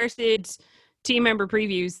said, started team member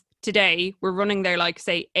previews today. We're running their like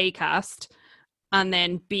say A cast, and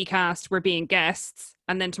then B cast were being guests,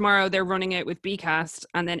 and then tomorrow they're running it with B cast,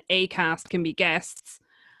 and then A cast can be guests,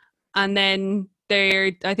 and then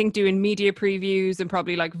they're I think doing media previews and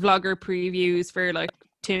probably like vlogger previews for like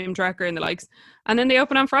Tim Tracker and the likes, and then they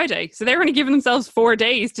open on Friday. So they're only giving themselves 4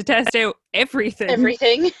 days to test out everything.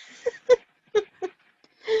 Everything.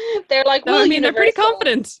 They're like, So well, I mean, they're pretty Universal,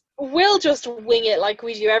 confident. we'll just wing it like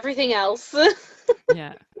we do everything else.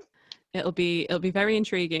 Yeah, it'll be very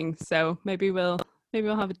intriguing. So maybe we'll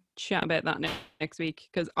have a chat about that next week,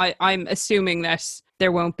 because I'm assuming that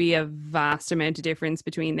there won't be a vast amount of difference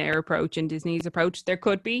between their approach and Disney's approach. There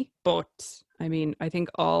could be, but I mean, I think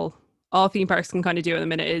all theme parks can kind of do at the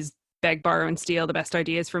minute is beg, borrow, and steal the best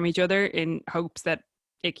ideas from each other in hopes that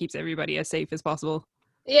it keeps everybody as safe as possible.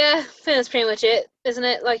 Yeah, I think that's pretty much it, isn't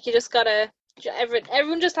it? Like you just gotta,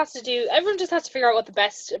 everyone just has to figure out what the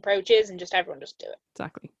best approach is, and just everyone just do it.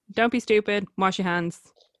 Exactly. Don't be stupid. Wash your hands.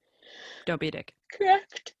 Don't be a dick.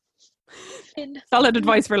 Correct. Finn. Solid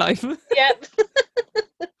advice for life. Yep.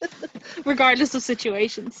 Regardless of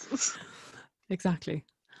situations. Exactly.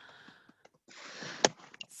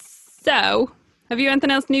 So, have you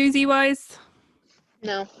anything else newsy wise?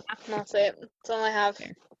 No, that's it. That's all I have.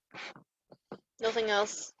 Fair. Nothing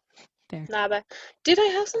else. There. Nada. Did I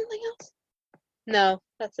have something else? No,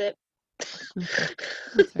 that's it. Okay.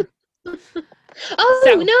 That's fair. Oh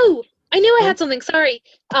So- no! I knew I Oh. had something. Sorry.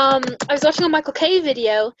 I was watching a Michael Kay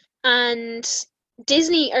video, and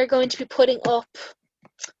Disney are going to be putting up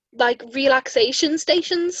like relaxation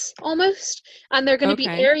stations almost, and they're going to be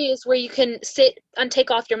Okay. areas where you can sit and take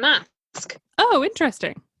off your mask, Oh,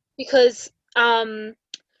 interesting. because I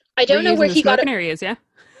don't know where he got it. Smoking areas, yeah.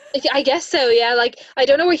 I guess so, yeah. Like I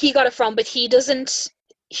don't know where he got it from, but he doesn't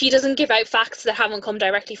give out facts that haven't come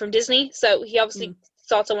directly from Disney. So he obviously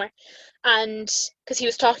saw it somewhere, and because he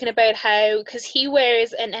was talking about how because he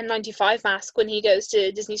wears an N95 mask when he goes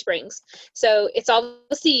to Disney Springs, so it's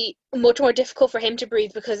obviously much more difficult for him to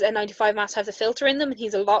breathe because N95 masks have the filter in them, and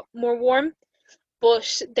he's a lot more warm.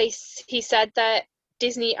 But he said that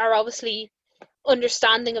Disney are obviously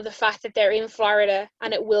understanding of the fact that they're in Florida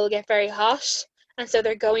and it will get very hot. And so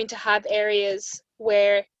they're going to have areas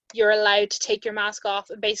where you're allowed to take your mask off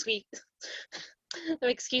and basically,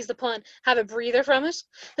 excuse the pun, have a breather from it.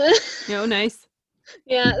 Oh, nice.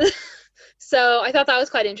 Yeah. So I thought that was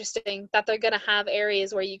quite interesting that they're going to have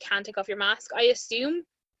areas where you can take off your mask. I assume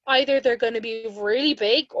either they're going to be really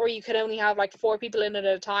big or you can only have like 4 people in it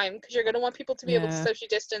at a time, because you're going to want people to be able to Yeah. socially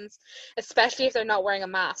distance, especially if they're not wearing a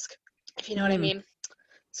mask, if you know what I mean.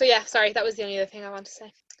 So yeah, sorry, that was the only other thing I wanted to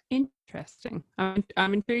say. Interesting. I'm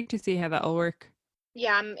intrigued to see how that'll work.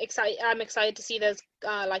 Yeah, I'm excited to see those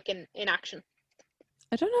like in action.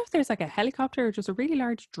 I don't know if there's like a helicopter or just a really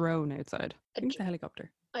large drone outside. I think it's a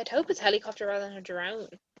helicopter. I'd hope it's a helicopter rather than a drone.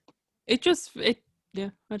 Yeah,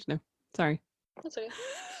 I don't know. Sorry. That's okay.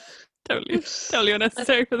 Totally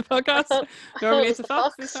unnecessary for the podcast. I thought Normally it it's was a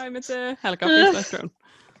fox. This time it's a helicopter slash drone.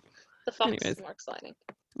 The fox Anyways. is more exciting.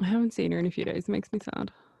 I haven't seen her in a few days. It makes me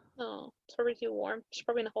sad. Oh, it's probably too warm. She's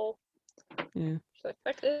probably in a hole. Yeah. She's like,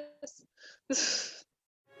 fuck this.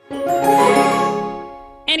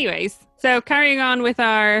 Anyways, so carrying on with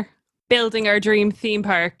our Building Our Dream Theme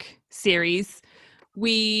Park series,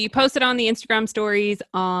 we posted on the Instagram stories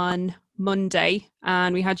on Monday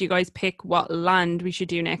and we had you guys pick what land we should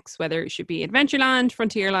do next, whether it should be Adventureland,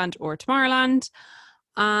 Frontierland or Tomorrowland.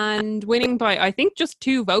 And winning by, I think, just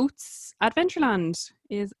 2 votes, Adventureland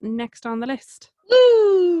is next on the list.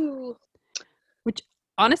 Woo!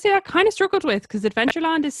 Honestly, I kind of struggled with, because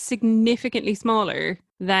Adventureland is significantly smaller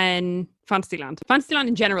than Fantasyland. Fantasyland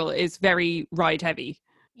in general is very ride heavy.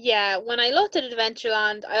 Yeah, when I looked at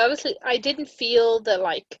Adventureland, I didn't feel the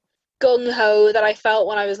like gung-ho that I felt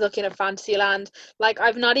when I was looking at Fantasyland. Like,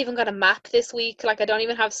 I've not even got a map this week. Like, I don't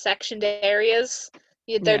even have sectioned areas.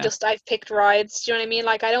 They're Yeah. just, I've picked rides. Do you know what I mean?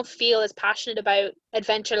 Like, I don't feel as passionate about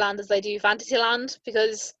Adventureland as I do Fantasyland,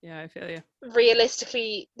 because Yeah, I feel you.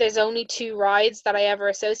 realistically, there's only 2 rides that I ever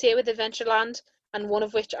associate with Adventureland, and one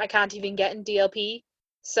of which I can't even get in DLP.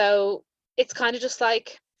 So it's kind of just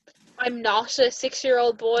like, I'm not a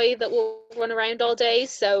 6-year-old boy that will run around all day,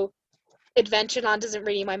 so Adventureland isn't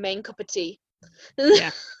really my main cup of tea.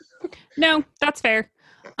 Yeah. No, that's fair.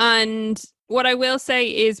 And what I will say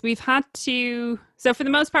is we've had to, so for the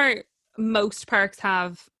most part, most parks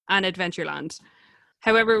have an Adventureland.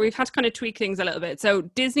 However, we've had to kind of tweak things a little bit. So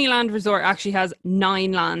Disneyland Resort actually has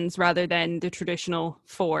 9 lands rather than the traditional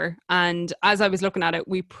 4. And as I was looking at it,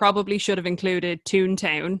 we probably should have included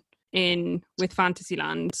Toontown in with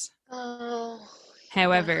Fantasyland. Oh,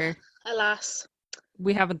 However, alas.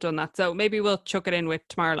 we haven't done that. So maybe we'll chuck it in with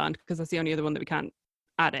Tomorrowland because that's the only other one that we can't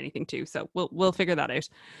add anything to. So we'll figure that out.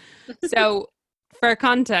 So for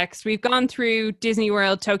context, we've gone through Disney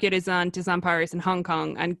World, Tokyo Disneyland, Disneyland Paris, and Hong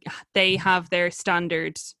Kong, and they have their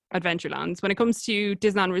standard Adventurelands. When it comes to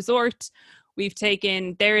Disneyland Resort, we've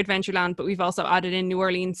taken their Adventureland, but we've also added in New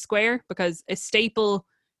Orleans Square because a staple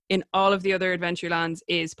in all of the other Adventurelands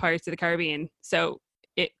is Pirates of the Caribbean. So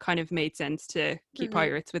it kind of made sense to keep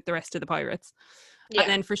Pirates with the rest of the Pirates. Yeah. And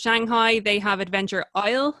then for Shanghai, they have Adventure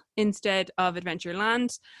Isle instead of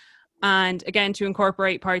Adventureland. And again, to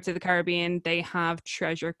incorporate Pirates of the Caribbean, they have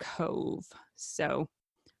Treasure Cove. So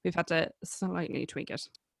we've had to slightly tweak it.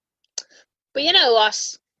 But you know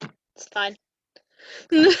what? It's fine.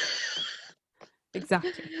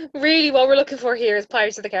 Exactly. Really, what we're looking for here is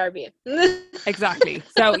Pirates of the Caribbean. Exactly.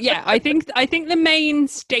 So yeah, I think the main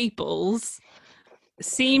staples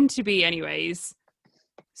seem to be, anyways,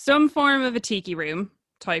 some form of a tiki room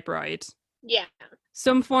type ride, Yeah.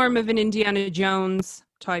 some form of an Indiana Jones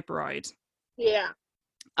type ride, Yeah.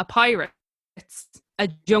 a Pirates, a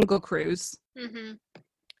Jungle Cruise, Mm-hmm.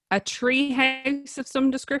 a tree house of some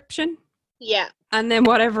description, Yeah. and then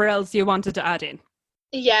whatever else you wanted to add in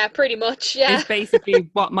Yeah, pretty much. Yeah. is basically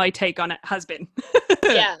what my take on it has been.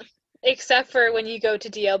 Yeah. Except for when you go to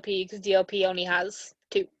DLP, because DLP only has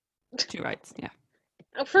 2. 2 rides, yeah.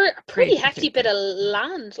 For a pretty Great, hefty bit of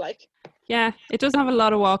land, like. Yeah, it does have a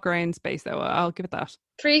lot of walk around space though, I'll give it that.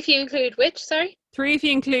 3 if you include which, sorry? 3 if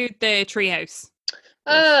you include the treehouse.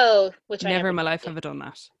 Oh, which Never I in my life have I done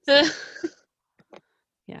that. never. So,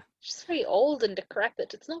 yeah. It's very old and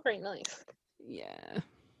decrepit. It's not very nice. Yeah,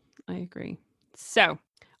 I agree. So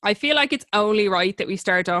I feel like it's only right that we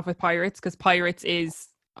start off with Pirates because Pirates is,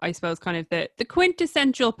 I suppose, kind of the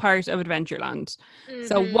quintessential part of Adventureland.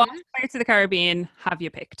 So what Pirates of the Caribbean have you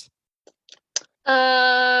picked?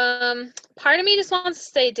 Part of me just wants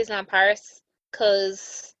to say Disneyland Paris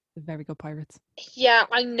because, Very good Pirates. yeah,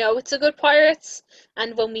 I know it's a good Pirates,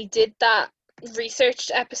 and when we did that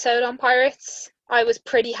researched episode on Pirates, I was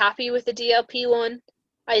pretty happy with the DLP one.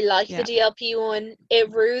 I like Yeah. the DLP one. It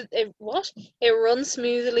runs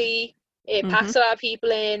smoothly. It packs a lot of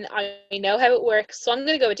people in. I know how it works, so I'm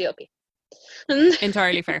gonna go with DLP.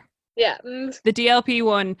 Entirely fair. Yeah. The DLP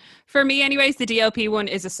one, for me anyways, the DLP one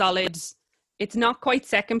is a solid, it's not quite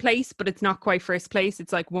second place, but it's not quite first place.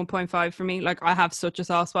 It's like 1.5 for me. Like I have such a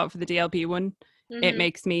soft spot for the DLP one. It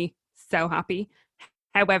makes me so happy.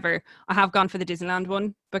 However, I have gone for the Disneyland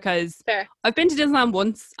one because Fair. I've been to Disneyland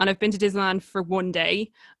once and I've been to Disneyland for one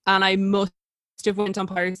day and I must have went on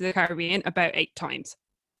Pirates of the Caribbean about 8 times.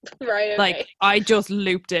 Right, okay. Like I just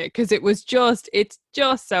looped it because it's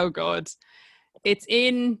just so good. It's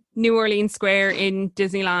in New Orleans Square in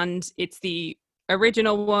Disneyland. It's the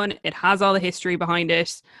original one. It has all the history behind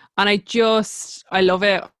it. And I love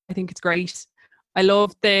it. I think it's great. I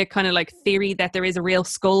love the kind of like theory that there is a real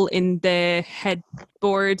skull in the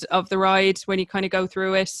headboard of the ride when you kind of go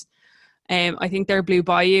through it. I think their Blue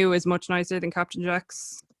Bayou is much nicer than Captain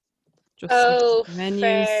Jack's. Just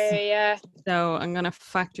menus. Fair, yeah. So I'm going to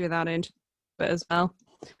factor that into it as well.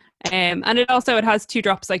 And it has 2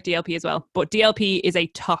 drops like DLP as well. But DLP is a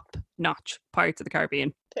top-notch Pirates of the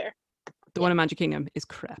Caribbean. Fair. The one in Magic Kingdom is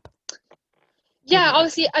crap. Yeah,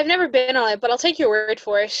 obviously, I've never been on it, but I'll take your word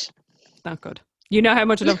for it. It's not good. You know how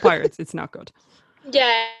much I love Pirates. It's not good.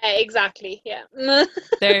 Yeah, exactly. Yeah.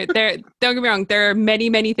 Don't get me wrong. There are many,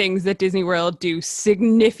 many things that Disney World do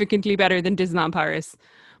significantly better than Disneyland Paris.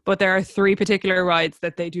 But there are 3 particular rides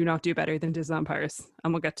that they do not do better than Disneyland Paris.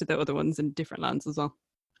 And we'll get to the other ones in different lands as well.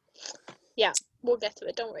 Yeah, we'll get to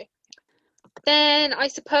it. Don't worry. Then I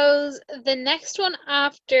suppose the next one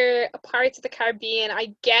after Pirates of the Caribbean,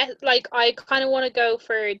 I kind of want to go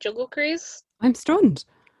for Jungle Cruise. I'm stunned.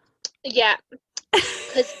 Yeah.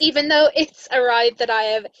 Because even though it's a ride that I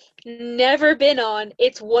have never been on,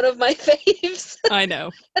 it's one of my faves. I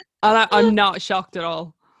know. And I'm not shocked at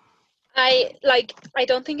all. I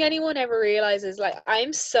don't think anyone ever realizes, like,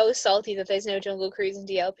 I'm so salty that there's no Jungle Cruise in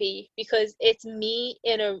DLP because it's me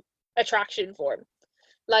in a attraction form.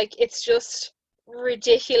 Like, it's just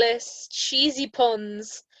ridiculous, cheesy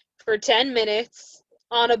puns for 10 minutes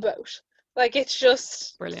on a boat. Like, it's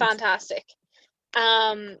just Brilliant. fantastic.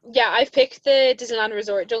 Yeah, I've picked the Disneyland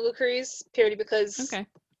Resort Jungle Cruise purely because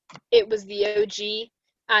it was the OG,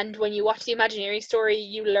 and when you watch the Imagineering story,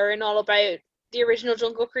 you learn all about the original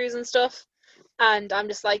Jungle Cruise and stuff. And I'm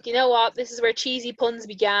just like, you know what? This is where cheesy puns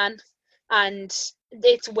began, and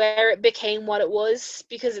it's where it became what it was,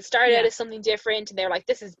 because it started out as something different, and they're like,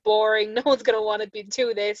 this is boring. No one's gonna want to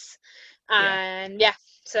do this. And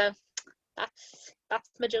so that's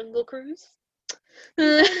my Jungle Cruise.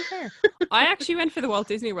 I actually went for the Walt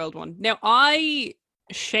Disney World one. Now, I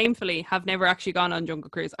shamefully have never actually gone on Jungle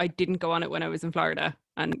Cruise. I didn't go on it when I was in Florida,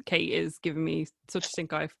 and Kate is giving me such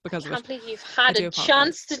stink eye because of it. I can't believe you've had a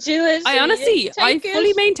chance to do it. I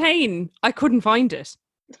fully maintain I couldn't find it.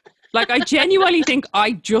 Like, I genuinely think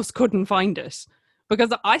I just couldn't find it,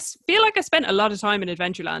 because I feel like I spent a lot of time in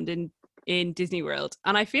Adventureland in Disney World,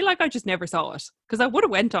 and I feel like I just never saw it, because I would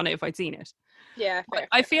have went on it if I'd seen it. Yeah, fair.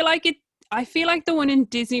 I feel like the one in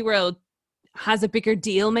Disney World has a bigger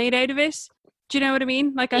deal made out of it. Do you know what I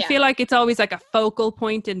mean? Like, I feel like it's always like a focal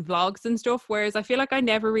point in vlogs and stuff, whereas I feel like I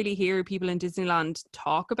never really hear people in Disneyland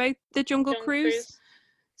talk about the Jungle Cruise.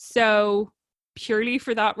 So purely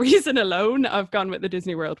for that reason alone, I've gone with the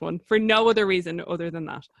Disney World one, for no other reason other than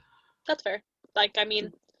that. That's fair. Like, I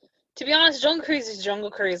mean, to be honest, Jungle Cruise is Jungle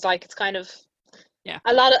Cruise. Like, it's kind of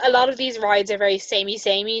a lot of these rides are very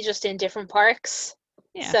samey, just in different parks.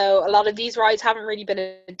 Yeah. So a lot of these rides haven't really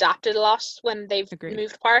been adapted a lot when they've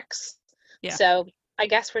moved parks. Yeah. So I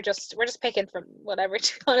guess we're just picking from whatever,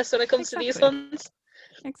 to be honest, when it comes to these ones.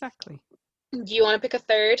 Exactly. Do you want to pick a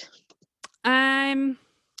third?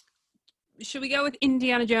 Should we go with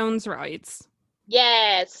Indiana Jones rides?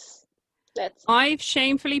 Yes. I've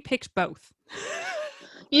shamefully picked both.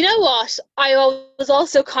 You know what? I was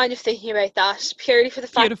also kind of thinking about that, purely for the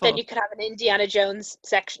fact that you could have an Indiana Jones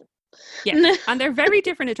section. Yeah, and they're very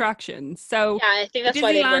different attractions. So yeah, I think that's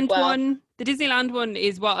why they work well. The Disneyland one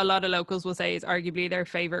is what a lot of locals will say is arguably their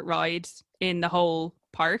favourite ride in the whole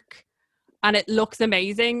park. And it looks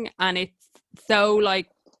amazing, and it's so, like,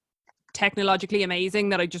 technologically amazing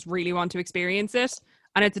that I just really want to experience it.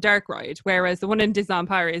 And it's a dark ride, whereas the one in Disneyland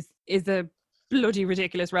Paris is a bloody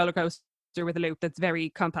ridiculous roller coaster with a loop that's very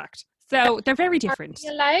compact. So they're very different. Are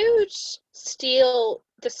we allowed to steal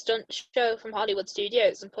the stunt show from Hollywood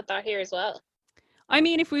Studios and put that here as well? I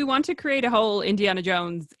mean, if we want to create a whole Indiana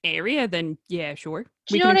Jones area, then yeah, sure.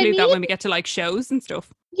 We can include that when we get to, like, shows and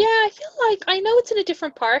stuff. Yeah, I feel like, I know it's in a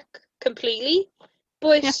different park completely,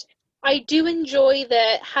 but I do enjoy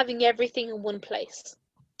the having everything in one place.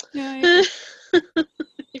 Yeah.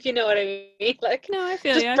 If you know what I mean. Like, no, I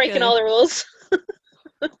feel just breaking all the rules.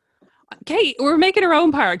 Kate, we're making our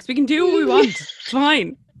own parks. We can do what we want. It's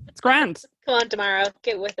fine. It's grand. Come on, tomorrow.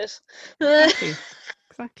 Get with it.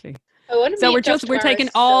 Exactly. So we're taking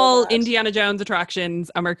all Indiana Jones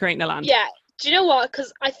attractions and we're creating a land. Yeah. Do you know what?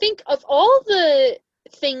 Because I think of all the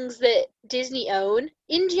things that Disney own,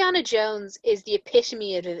 Indiana Jones is the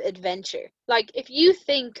epitome of adventure. Like, if you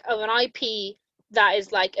think of an IP that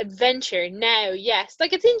is like adventure now, yes,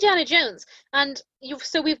 like, it's Indiana Jones, and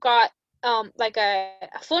we've got like a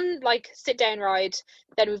fun, like, sit down ride,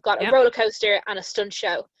 then we've got a roller coaster and a stunt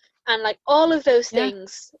show, and, like, all of those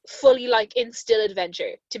things fully, like, instill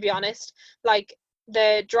adventure, to be honest. Like,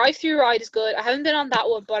 the drive-through ride is good. I haven't been on that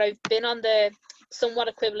one, but I've been on the somewhat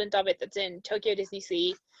equivalent of it that's in Tokyo Disney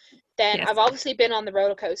Sea. Then I've obviously been on the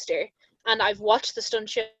roller coaster, and I've watched the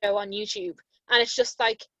stunt show on YouTube, and it's just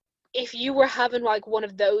like, if you were having, like, one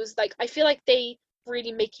of those, like, I feel like they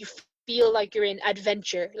really make you feel like you're in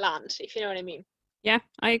adventure land, if you know what I mean. Yeah,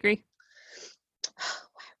 I agree. Wow,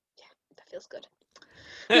 yeah, that feels good.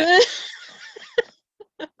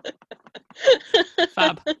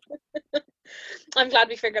 Fab. I'm glad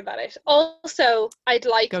we figured that out. Also, I'd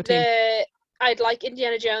like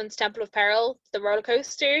Indiana Jones Temple of Peril, the roller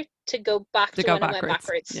coaster, to go back to when it went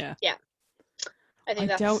backwards. Yeah. I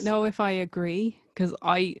don't know if I agree, because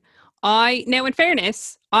I now, in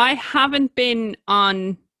fairness, I haven't been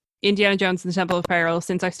on Indiana Jones and the Temple of Peril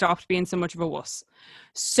since I stopped being so much of a wuss.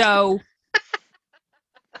 So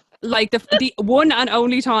like, the one and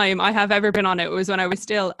only time I have ever been on it was when I was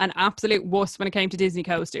still an absolute wuss when it came to Disney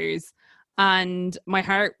coasters, and my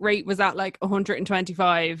heart rate was at like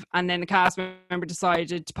 125, and then the cast member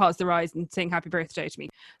decided to pause the ride and sing happy birthday to me.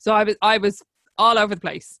 So I was all over the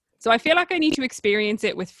place. So I feel like I need to experience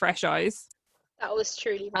it with fresh eyes. That was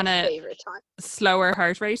truly my And a favorite time. slower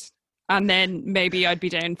heart rate. And then maybe I'd be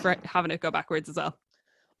down for having it go backwards as well.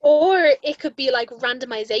 Or it could be like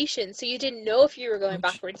randomization, so you didn't know if you were going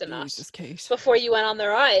backwards or not Jesus, Kate. before you went on the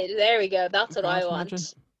ride. There we go. That's what I God, want. imagine.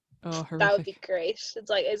 Oh, horrific. That would be great. It's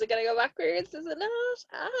like, is it gonna go backwards? Is it not?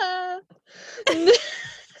 Ah.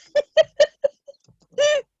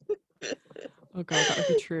 Oh God, that would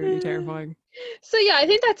be truly terrifying. So yeah, I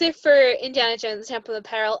think that's it for Indiana Jones Temple of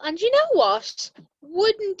Peril. And you know what?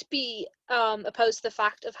 Wouldn't be opposed to the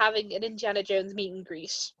fact of having an Indiana Jones meet and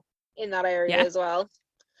greet in that area Yeah. as well.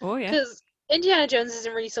 Oh yeah. Because Indiana Jones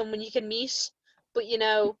isn't really someone you can meet, but you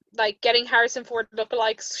know, like getting Harrison Ford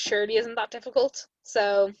lookalikes surely isn't that difficult.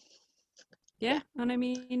 So Yeah, and I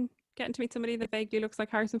mean, getting to meet somebody that vaguely looks like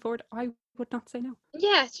Harrison Ford, I would not say no.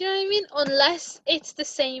 yeah, do you know what I mean? Unless it's the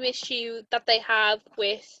same issue that they have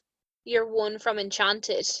with your one from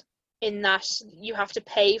Enchanted, in that you have to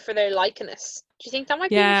pay for their likeness. Do you think that might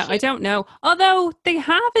be an Yeah, issue? I don't know. Although they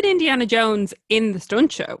have an Indiana Jones in the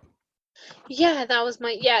stunt show. Yeah, that was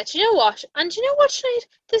my do you know what? And do you know what, Sinead?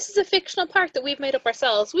 This is a fictional park that we've made up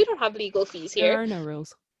ourselves. We don't have legal fees There here. are no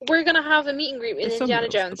rules. We're gonna have a meet and greet with There's some Indiana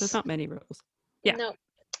rules, Jones. but there's not many rules. Yeah. No.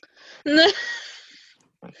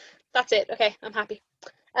 That's it. Okay, I'm happy.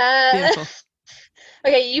 Beautiful.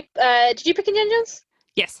 Okay, you did you pick Indiana Jones?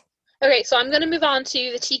 Yes. Okay, so I'm gonna move on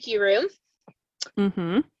to the Tiki Room,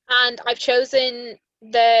 Mm-hmm. and I've chosen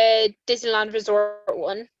the Disneyland Resort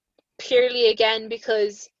one purely again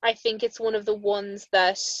because I think it's one of the ones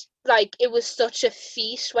that like it was such a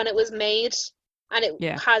feat when it was made, and it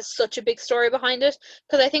Yeah. has such a big story behind it.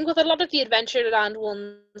 Because I think with a lot of the Adventureland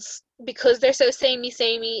ones, because they're so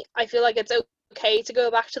samey, I feel like it's okay to go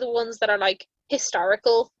back to the ones that are like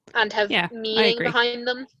historical and have Yeah, I meaning agree. behind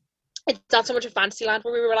them. It's not so much a Fantasyland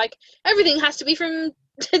where we were like, everything has to be from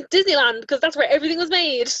Disneyland because that's where everything was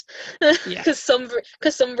made. Yeah. Because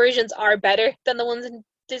some versions are better than the ones in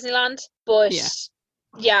Disneyland. But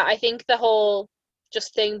yeah, I think the whole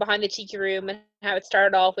just thing behind the Tiki Room and how it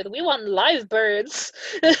started off with, we want live birds.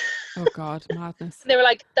 Oh God, madness. They were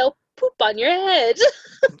like, they'll poop on your head.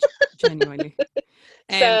 Genuinely.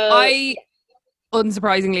 So I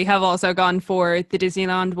unsurprisingly have also gone for the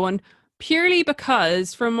Disneyland one purely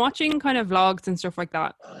because from watching kind of vlogs and stuff like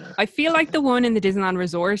that, I feel like the one in the Disneyland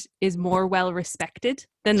Resort is more well respected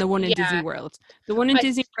than the one in Disney yeah, World. The one in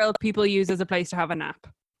Disney World people use as a place to have a nap.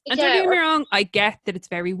 And don't yeah, get me wrong, I get that it's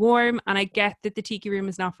very warm and I get that the Tiki Room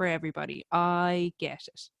is not for everybody. I get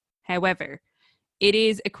it. However, it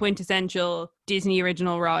is a quintessential Disney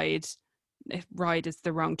original ride. Ride is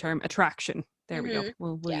the wrong term. Attraction. There we go.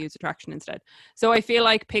 We'll Yeah. use attraction instead. So I feel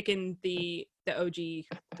like picking the OG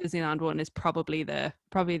Disneyland one is probably the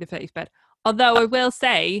safe bet. Although I will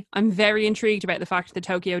say I'm very intrigued about the fact that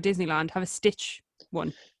Tokyo Disneyland have a Stitch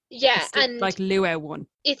one. yeah, and like Luau one.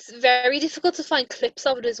 it's very difficult to find clips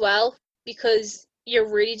of it as well because you're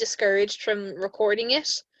really discouraged from recording it.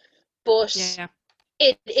 But Yeah.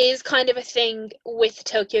 it is kind of a thing with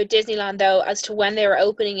Tokyo Disneyland though, as to when they were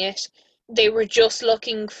opening it, they were just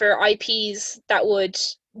looking for IPs that would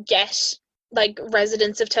get like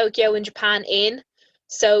residents of Tokyo and Japan in.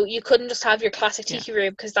 So you couldn't just have your classic Tiki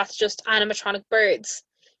Room because that's just animatronic birds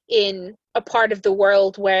in a part of the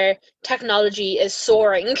world where technology is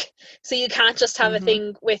soaring. So you can't just have a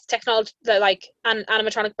thing with technology like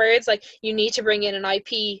animatronic birds. Like you need to bring in an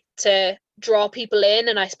IP to draw people in,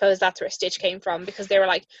 and I suppose that's where Stitch came from because they were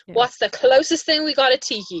like, what's the closest thing we got to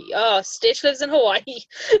Tiki? Oh, Stitch lives in Hawaii.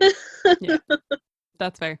 Yeah,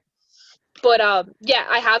 that's fair. But yeah,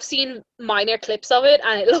 I have seen minor clips of it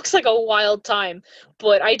and it looks like a wild time,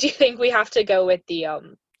 but I do think we have to go with the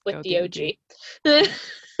OG.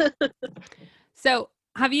 So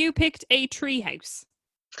have you picked a treehouse?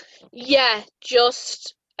 Yeah,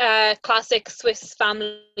 just classic Swiss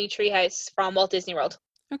family treehouse from Walt Disney World.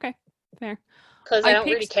 Okay, fair. Because I don't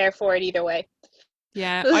really care for it either way.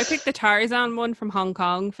 Yeah, I picked the Tarzan one from Hong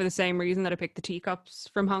Kong for the same reason that I picked the teacups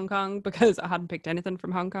from Hong Kong, because I hadn't picked anything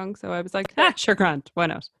from Hong Kong. So I was like, sure, grand. Why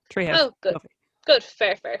not? Treehouse. Oh, good. Lovely. Good,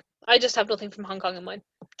 fair. I just have nothing from Hong Kong in mind.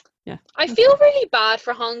 Yeah. I feel really bad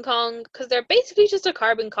for Hong Kong because they're basically just a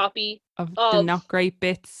carbon copy of the not great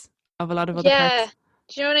bits of a lot of other parts.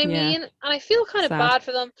 Do you know what I mean? And I feel kind of bad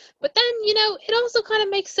for them. But then, you know, it also kind of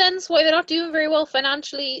makes sense why they're not doing very well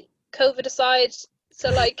financially, COVID aside. So,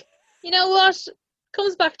 like, you know what?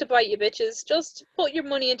 Comes back to bite you, bitches. Just put your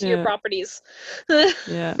money into your properties.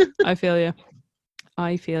 Yeah, I feel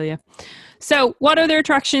you. So, what other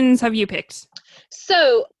attractions have you picked?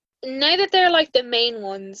 So, now that they're like the main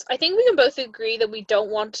ones, I think we can both agree that we don't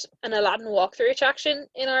want an Aladdin walkthrough attraction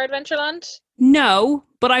in our Adventureland. No,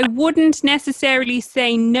 but I wouldn't necessarily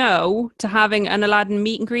say no to having an Aladdin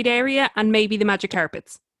meet and greet area and maybe the magic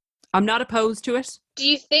carpets. I'm not opposed to it Do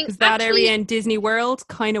you think because that actually? area in Disney World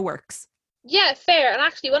kind of works. Yeah, fair. And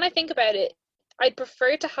actually, when I think about it, I'd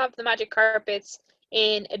prefer to have the magic carpets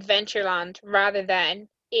in Adventureland rather than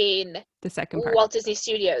in The second part. Walt Disney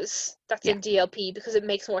Studios. That's Yeah. in DLP because it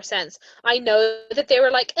makes more sense. I know that they were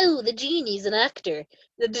like, oh, the genie's an actor.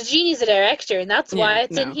 The genie's a director, and that's why Yeah,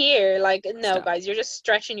 it's in no. here. Like, no, Stop. guys, you're just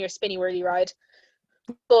stretching your spinny whirly ride.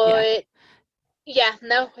 Yeah. But yeah,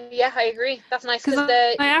 no, yeah, I agree. That's nice Because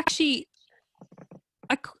because I actually,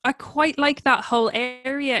 I quite like that whole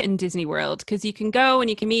area in Disney World because you can go and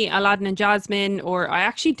you can meet Aladdin and Jasmine, or I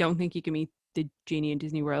actually don't think you can meet the genie in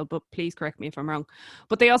Disney World, but please correct me if I'm wrong.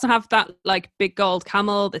 But they also have that like big gold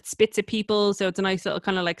camel that spits at people, so it's a nice little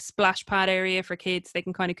kind of like splash pad area for kids. They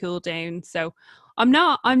can kind of cool down. So and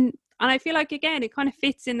I feel like again it kind of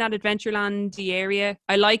fits in that Adventureland area.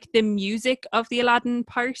 I like the music of the Aladdin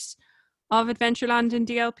part of Adventureland and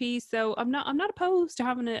DLP, so I'm not opposed to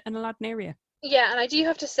having an Aladdin area. yeah, and I do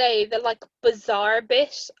have to say the like bizarre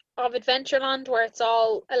bit of Adventureland where it's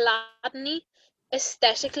all Aladdin-y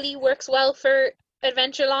aesthetically works well for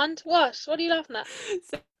Adventureland. What? What are you laughing at?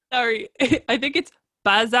 Sorry, I think it's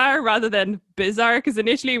bazaar rather than bizarre because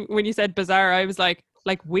initially when you said bizarre, I was like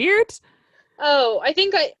weird. Oh, I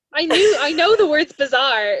think I know the word's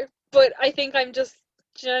bizarre, but I think I'm just,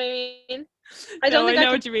 do you know what I mean? I don't No, I think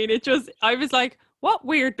know what you mean. I was like, what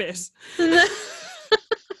weird bit?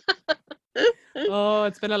 Oh,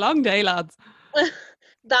 it's been a long day, lads.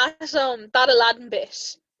 that Aladdin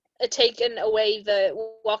bit taken away the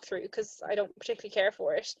walkthrough because I don't particularly care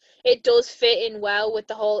for it. It does fit in well with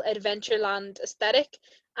the whole Adventureland aesthetic,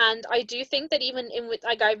 and I do think that even in with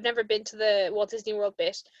like I've never been to the Walt Disney World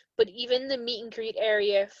bit, but even the meet and greet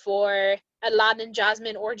area for Aladdin,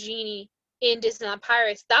 Jasmine, or Genie in Disneyland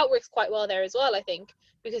Paris, that works quite well there as well. I think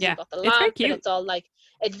because Yeah, you've got the it's very lamp and cute. it's all like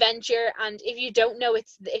adventure, and if you don't know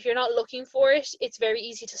if you're not looking for it, it's very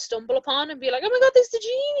easy to stumble upon and be like, oh my god, there's the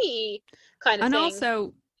genie kind of And thing.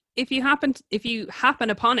 also, if you happen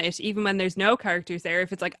upon it, even when there's no characters there,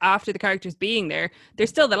 if it's like after the characters being there, there's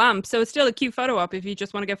still the lamp, so it's still a cute photo op if you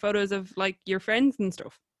just want to get photos of like your friends and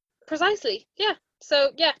stuff. Precisely, yeah.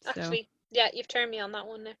 So yeah, So- actually, yeah, you've turned me on that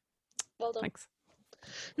one now. Well done. Thanks.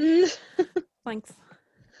 Is Thanks.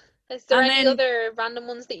 there And any then- other random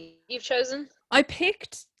ones that you've chosen? I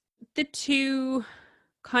picked the two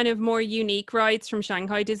kind of more unique rides from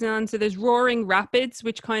Shanghai Disneyland. So there's Roaring Rapids,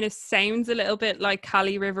 which kind of sounds a little bit like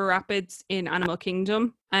Kali River Rapids in Animal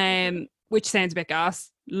Kingdom, which sounds a bit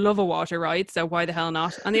gas. Love a water ride, so why the hell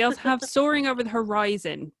not? And they also have Soaring Over the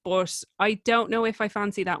Horizon, but I don't know if I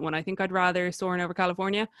fancy that one. I think I'd rather Soaring Over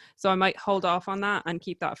California, so I might hold off on that and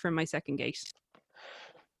keep that for my second gate.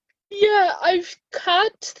 Yeah, I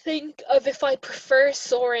can't think of if I prefer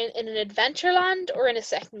soaring in an Adventureland or in a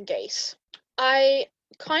second gate. I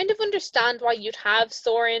kind of understand why you'd have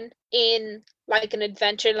soaring in like an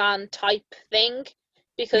Adventureland type thing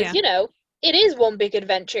because, Yeah. you know, it is one big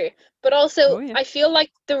adventure. But also, Oh, yeah. I feel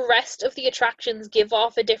like the rest of the attractions give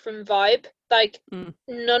off a different vibe. Like,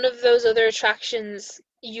 none of those other attractions,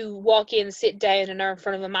 you walk in, sit down, and are in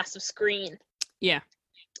front of a massive screen. Yeah.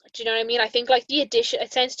 Do you know what I mean? I think like the addition,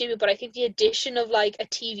 it sounds stupid, but I think the addition of like a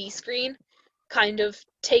TV screen kind of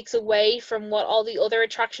takes away from what all the other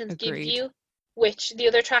attractions give Agreed. you, which the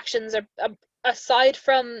other attractions are, aside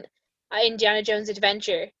from Indiana Jones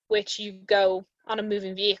Adventure, which you go on a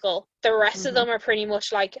moving vehicle, the rest of them are pretty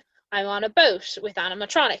much like, I'm on a boat with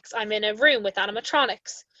animatronics, I'm in a room with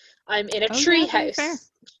animatronics, I'm in a Oh, yeah, tree very fair.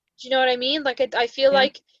 house. Do you know what I mean? Like, I feel Yeah.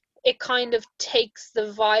 like it kind of takes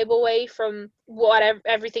the vibe away from whatever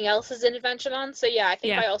everything else is in Adventureland. So yeah, I think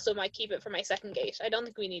Yeah. I also might keep it for my second gate. I don't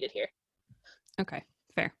think we need it here. Okay,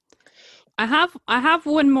 fair. I have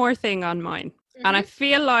one more thing on mine, and I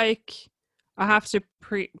feel like I have to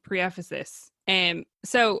preface this.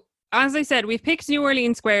 So as I said, we've picked New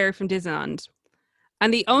Orleans Square from Disneyland,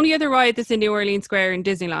 and the only other ride that's in New Orleans Square in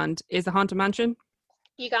Disneyland is the Haunted Mansion.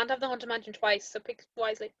 You can't have the Haunted Mansion twice, so pick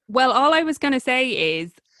wisely. Well, all I was going to say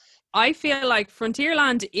is I feel like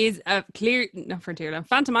Frontierland is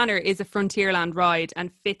Phantom Manor is a Frontierland ride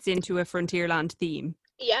and fits into a Frontierland theme.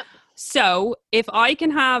 Yeah. So if I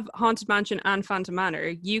can have Haunted Mansion and Phantom Manor,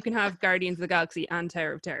 you can have Guardians of the Galaxy and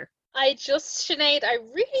Tower of Terror. Sinead, I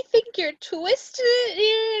really think you're twisting it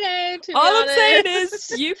here now, to be All I'm saying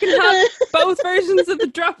honest. is you can have both versions of the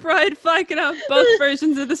drop ride if I can have both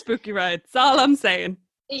versions of the spooky ride. That's all I'm saying.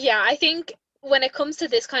 Yeah, I think when it comes to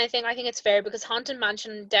this kind of thing, I think it's fair because Haunted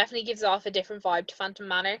Mansion definitely gives off a different vibe to Phantom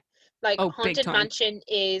Manor. Like, Oh, big Haunted time. Mansion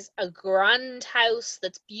is a grand house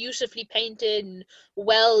that's beautifully painted and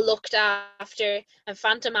well looked after, and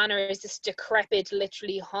Phantom Manor is this decrepit,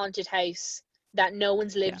 literally haunted house that no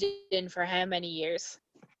one's lived in for how many years.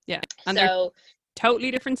 Yeah. And they're So, totally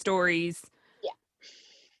different stories. yeah.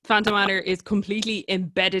 Phantom Manor is completely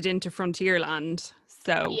embedded into Frontierland.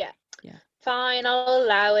 So, Yeah. Yeah. Fine, I'll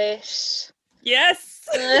allow it. Yes.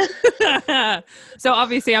 So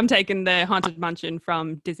obviously I'm taking the Haunted Mansion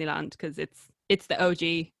from Disneyland because it's the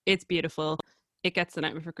OG. It's beautiful. It gets the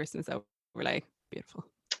Nightmare Before Christmas overlay. Beautiful.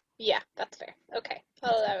 Yeah, that's fair. Okay,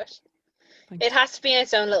 I'll allow it. Thanks. It has to be in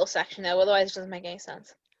its own little section though, otherwise it doesn't make any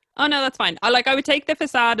sense. Oh no, that's fine. I would take the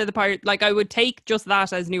facade of the part. Like I would take just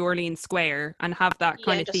that as New Orleans Square and have that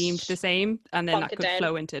kind of just themed the same, and then plonk that it could down.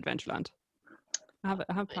 flow into Adventureland. I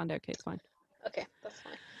have planned out. Okay, it's fine. Okay, that's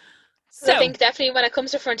fine. So I think definitely when it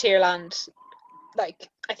comes to Frontierland, like,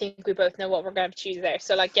 I think we both know what we're going to choose there.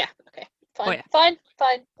 So, like, yeah, okay, fine, yeah.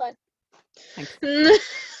 fine. Thanks.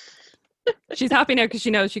 She's happy now because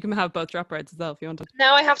she knows she can have both drop rides as well if you want it.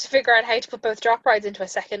 Now I have to figure out how to put both drop rides into a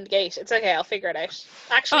second gate. It's okay, I'll figure it out.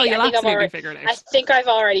 Actually, You'll I think absolutely figure it out. I think I've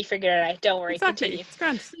already figured it out. Don't worry, Exactly. continue. It's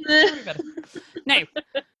grand. Don't worry about it. Now,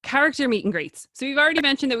 character meet and greets. So we've already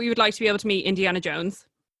mentioned that we would like to be able to meet Indiana Jones.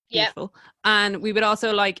 Yeah. Beautiful. And we would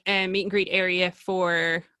also like a meet and greet area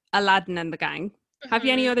for Aladdin and the gang. Have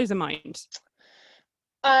you any others in mind?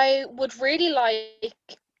 I would really like.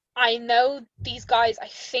 I know these guys. I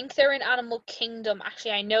think they're in Animal Kingdom.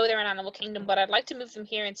 Actually, I know they're in Animal Kingdom, but I'd like to move them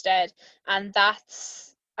here instead. And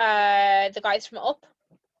that's the guys from Up.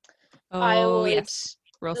 I would Yes.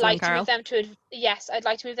 Russell like and to Carl. move them to I'd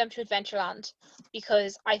like to move them to Adventureland,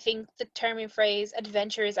 because I think the term and phrase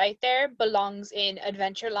 "adventure is out there" belongs in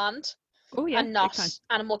Adventureland. Oh yeah, And not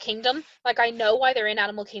Animal Kingdom. Like, I know why they're in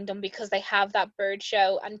Animal Kingdom because they have that bird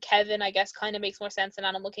show, and Kevin, I guess, kind of makes more sense in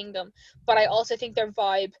Animal Kingdom. But I also think their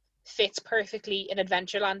vibe fits perfectly in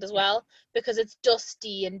Adventureland as well, because it's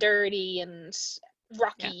dusty and dirty and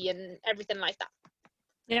rocky and everything like that.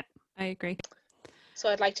 Yep, I agree. So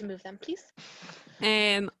I'd like to move them, please.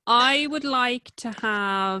 I would like to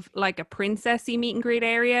have like a princessy meet and greet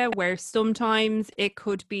area where sometimes it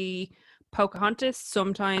could be Pocahontas,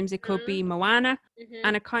 sometimes it could be Moana,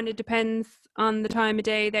 and it kind of depends on the time of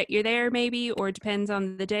day that you're there, maybe, or it depends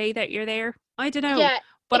on the day that you're there. I don't know,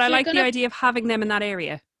 but I like the idea of having them in that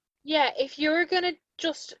area. Yeah, if you're gonna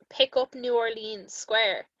just pick up New Orleans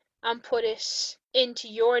Square and put it into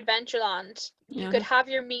your Adventureland, you could have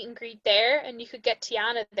your meet and greet there, and you could get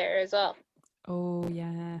Tiana there as well. Oh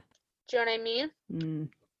yeah. Do you know what I mean?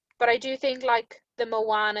 But I do think, like, the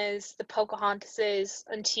Moanas, the Pocahontases,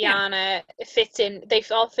 and Tiana, it fits in. They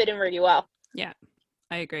all fit in really well. Yeah,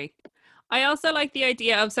 I agree. I also like the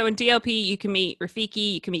idea of, so in DLP you can meet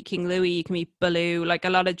Rafiki, you can meet King Louie, you can meet Baloo, like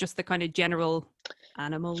a lot of just the kind of general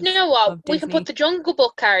animals. You know what? We can put the Jungle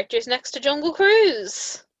Book characters next to Jungle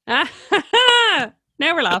Cruise. Now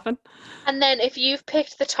we're laughing. And then if you've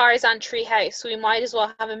picked the Tarzan treehouse, we might as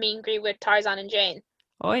well have a meet and greet with Tarzan and Jane.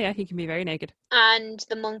 Oh yeah, he can be very naked. And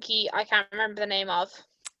the monkey, I can't remember the name of.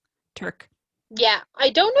 Turk. Yeah,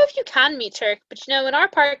 I don't know if you can meet Turk, but you know, in our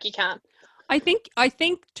park you can. I think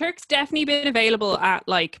Turk's definitely been available at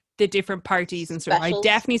like the different parties and stuff. I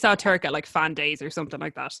definitely saw Turk at like fan days or something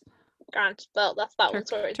like that. Grant, well, that's that one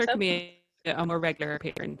sorted. Turk can be a more regular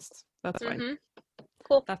appearance. That's fine.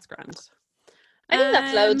 Cool. That's grand. I think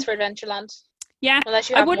that's loads for Adventureland. Yeah, unless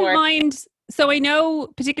you have I wouldn't more. mind. So I know,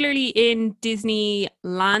 particularly in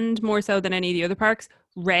Disneyland, more so than any of the other parks,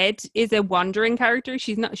 Red is a wandering character.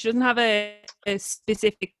 She doesn't have a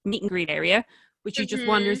specific meet and greet area, but she just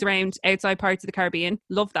wanders around outside parts of the Caribbean.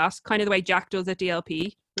 Love that. Kind of the way Jack does at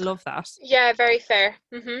DLP. Love that. Yeah, very fair.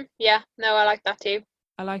 Yeah, no, I like that too.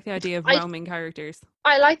 I like the idea of roaming characters.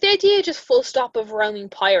 I like the idea, just full stop, of roaming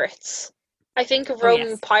pirates. I think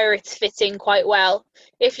roaming pirates fits in quite well.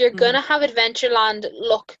 If you're going to have Adventureland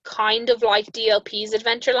look kind of like DLP's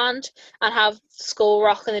Adventureland and have Skull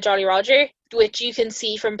Rock and the Jolly Roger, which you can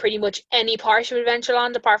see from pretty much any part of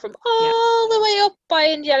Adventureland apart from all the way up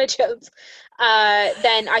by Indiana Jones,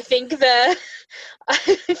 then I think the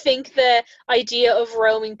idea of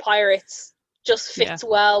roaming pirates just fits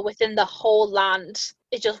well within the whole land.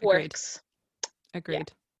 It just works.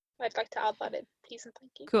 Agreed. Yeah. I'd like to add that in. Please and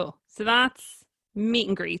thank you. Cool. So that's meet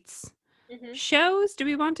and greets. Shows? Do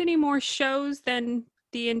we want any more shows than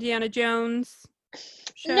the Indiana Jones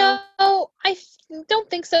show? No, I don't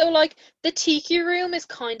think so. Like, the Tiki Room is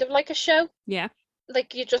kind of like a show. Yeah.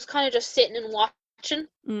 Like, you're just kind of just sitting and watching.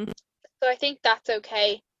 So I think that's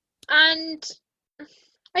okay. And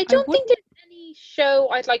I don't think there's any show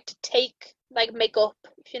I'd like to take, like, make up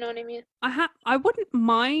if you know what I mean. I wouldn't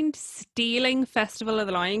mind stealing Festival of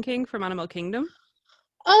the Lion King from Animal Kingdom.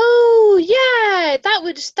 Oh yeah, that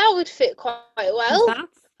would fit quite 'Cause well.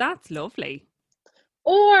 that's lovely.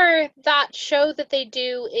 Or that show that they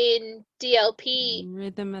do in DLP,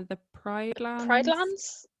 Rhythm of the Pride Lands. Pride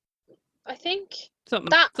Lands, I think. Something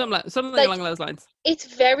like, along those lines. It's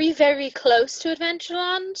very, very close to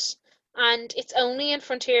Adventureland, and it's only in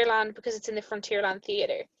Frontierland because it's in the Frontierland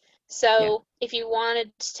Theatre. So if you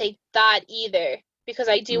wanted to take that either, because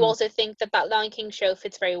I do also think that Lion King show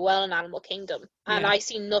fits very well in Animal Kingdom, and I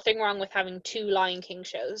see nothing wrong with having 2 Lion King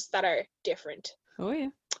shows that are different. Oh yeah.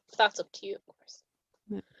 That's up to you, of course.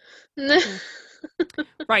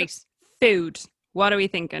 Right, food. What are we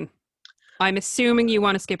thinking? I'm assuming you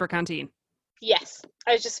want a Skipper canteen. Yes,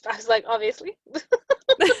 I was like, obviously.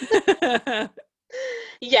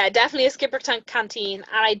 Yeah, definitely a Skipper canteen,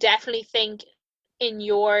 and I definitely think in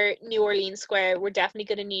your New Orleans Square, we're definitely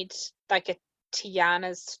going to need like a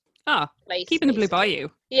Tiana's place. Keeping the Blue Bayou.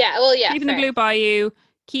 Yeah, well, yeah. Keeping the Blue Bayou,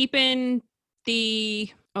 keeping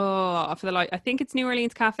the for the light. I think it's New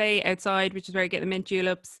Orleans Cafe outside, which is where you get the mint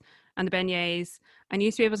juleps and the beignets. And you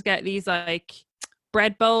used to be able to get these like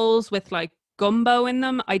bread bowls with like gumbo in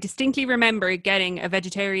them. I distinctly remember getting a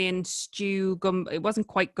vegetarian stew gumbo. It wasn't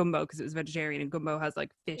quite gumbo because it was vegetarian, and gumbo has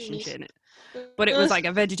like fish and shit in it. But it was like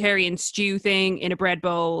a vegetarian stew thing in a bread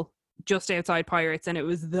bowl just outside Pirates, and it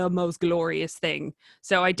was the most glorious thing.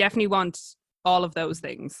 So I definitely want all of those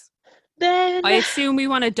things. Then I assume we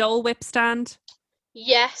want a Dole Whip stand.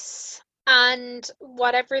 Yes. And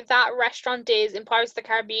whatever that restaurant is in Pirates of the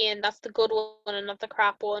Caribbean, that's the good one and not the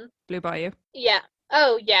crap one. Blue Bayou. Yeah.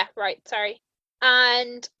 Oh, yeah, right. Sorry.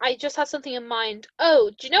 And I just had something in mind. Oh,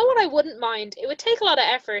 do you know what I wouldn't mind? It would take a lot of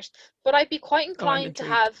effort, but I'd be quite inclined to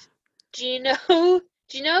have. Do you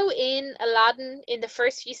know in Aladdin, in the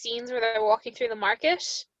first few scenes where they're walking through the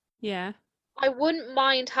market? Yeah. I wouldn't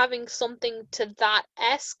mind having something to that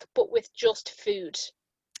esque, but with just food.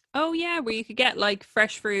 Oh yeah, where you could get like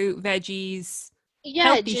fresh fruit, veggies.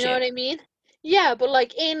 Yeah, do you know what I mean? Yeah, but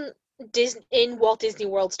like in Walt Disney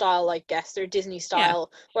World style, like guess or Disney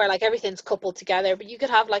style, where like everything's coupled together, but you could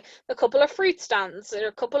have like a couple of fruit stands or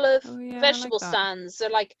a couple of vegetable stands, or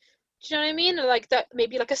like, do you know what I mean? Or like that,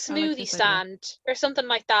 maybe like a smoothie stand or something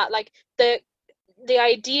like that. Like the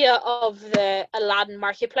idea of the Aladdin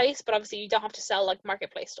marketplace, but obviously you don't have to sell like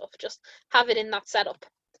marketplace stuff. Just have it in that setup.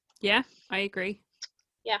 Yeah, I agree.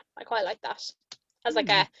 Yeah, I quite like that as like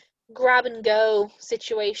a grab and go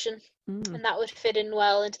situation, and that would fit in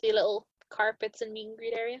well into the little carpets and meet and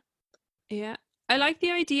greet area. Yeah, I like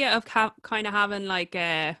the idea of kind of having like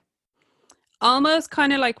a almost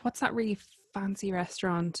kind of like, what's that really fancy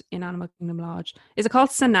restaurant in Animal Kingdom Lodge? Is it called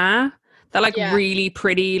Sanaa? That like really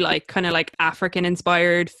pretty, like kind of like African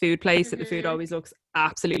inspired food place that the food always looks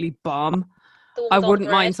absolutely bomb. I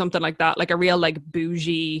wouldn't mind something like that, like a real like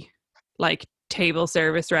bougie like table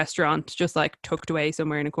service restaurant just like tucked away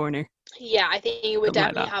somewhere in a corner. Yeah, I think it would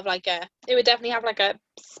definitely have like a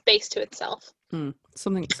space to itself.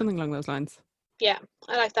 Something along those lines. Yeah,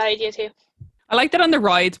 I like that idea too. I like that on the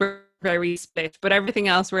rides we're very split, but everything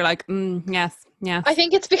else we're like, yes. I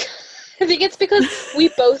think it's because we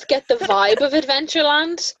both get the vibe of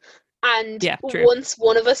Adventureland, and once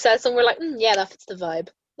one of us says something, we're like, yeah, that fits the vibe.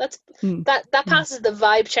 That passes the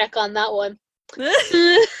vibe check on that one.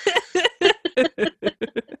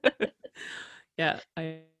 Yeah,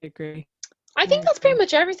 I agree. I think that's pretty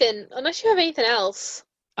much everything, unless you have anything else.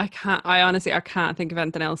 I honestly can't think of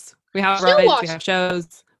anything else. We have rides, we have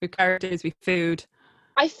shows, we have characters, we have food.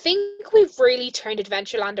 I think we've really turned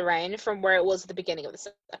Adventureland around from where it was at the beginning of this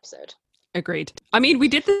episode. Agreed. I mean, we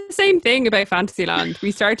did the same thing about Fantasyland.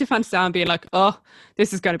 We started Fantasyland being like, oh,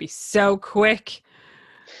 this is going to be so quick.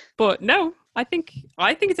 But no, I think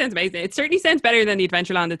it sounds amazing. It certainly sounds better than the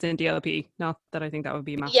Adventureland that's in DLP. Not that I think that would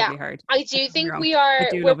be massively hard. I do think I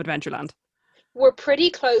do love Adventureland. We're pretty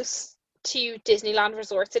close to Disneyland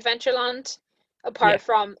Resorts Adventureland, apart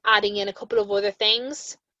from adding in a couple of other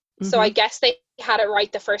things. So I guess they had it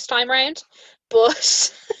right the first time round.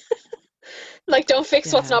 But like, don't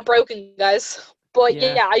fix what's not broken, guys. But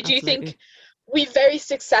I do think we very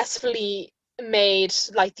successfully made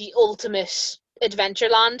like the ultimate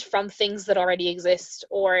Adventureland from things that already exist,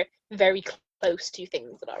 or very close to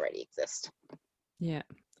things that already exist. Yeah,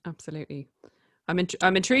 absolutely. I'm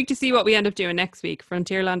intrigued to see what we end up doing next week,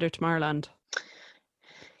 Frontierland or Tomorrowland.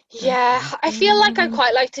 Yeah, I feel like I'd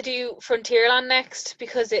quite like to do Frontierland next,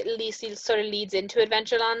 because it at least sort of leads into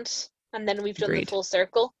Adventureland, and then we've done the full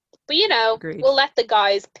circle. But we'll let the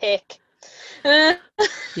guys pick.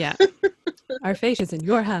 Yeah, our fate is in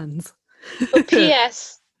your hands. But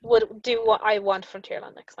P.S. would do what I want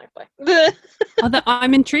Frontierland next time. Bye. Although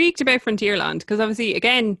I'm intrigued about Frontierland because obviously,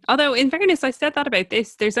 again, although in fairness, I said that about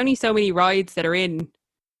this, there's only so many rides that are in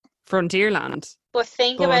Frontierland. But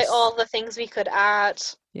think about all the things we could add.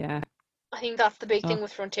 Yeah. I think that's the big thing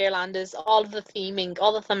with Frontierland is all of the theming,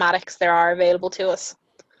 all the thematics there are available to us.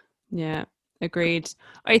 Yeah, agreed.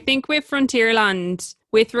 I think with Frontierland,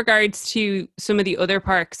 with regards to some of the other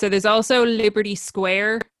parks, so there's also Liberty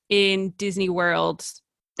Square in Disney World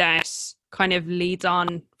that kind of leads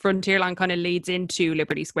on, Frontierland kind of leads into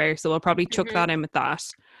Liberty Square, so we'll probably chuck that in with that.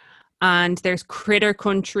 And there's Critter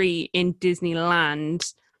Country in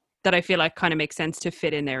Disneyland that I feel like kind of makes sense to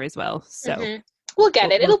fit in there as well. So we'll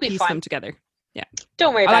get it. It'll be piece fun. them together. Yeah.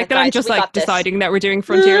 Don't worry about it. I like that guys. I'm just We like got this. deciding that we're doing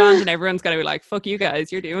Frontierland and everyone's going to be like, fuck you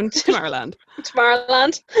guys, you're doing Tomorrowland.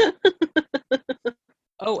 Tomorrowland.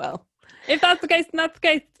 Oh well. If that's the case, then that's the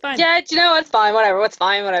case. It's fine. Yeah, do you know, it's fine. Whatever. It's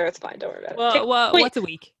fine. Whatever. It's fine. Don't worry about it. Well, what's a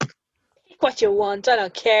week? Pick what you want. I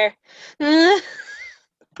don't care.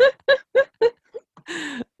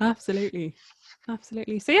 Absolutely.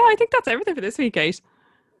 So yeah, I think that's everything for this week, Kate.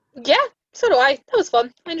 Yeah, so do I. That was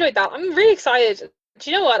fun. I enjoyed that. I'm really excited.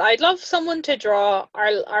 Do you know what? I'd love someone to draw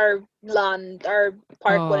our land, our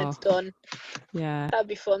park when it's done. Yeah. That'd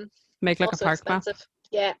be fun. Make like Also a park expensive. map.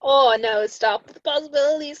 Yeah. Oh no, stop the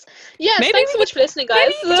possibilities. Yes, Maybe thanks so much for listening, guys.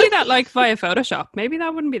 Maybe you could do that like via Photoshop. Maybe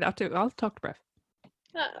that wouldn't be that too. I'll talk to Brev.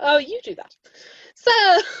 Oh, you do that.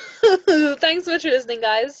 So, thanks so much for listening,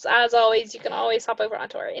 guys. As always, you can always hop over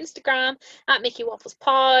onto our Instagram at Mickey Waffles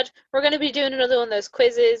Pod. We're going to be doing another one of those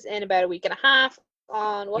quizzes in about a week and a half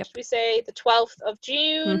on, what did we say, the 12th of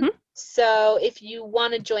June. So, if you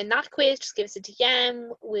want to join that quiz, just give us a DM.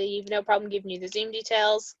 We've no problem giving you the Zoom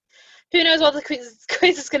details. Who knows what the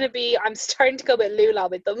quiz is going to be? I'm starting to go a bit lula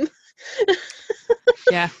with them.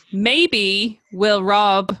 Yeah. Maybe we'll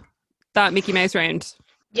rob that Mickey Mouse round.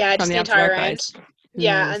 Yeah, just the entire round.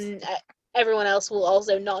 Yeah, Yes. and everyone else will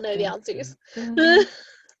also not know the answers.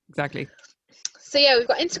 Exactly. So yeah, we've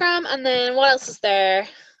got Instagram, and then what else is there?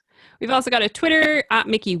 We've also got a Twitter at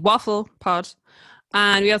Mickey Waffle Pod,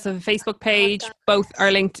 and we also have a Facebook page. Both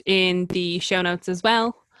are linked in the show notes as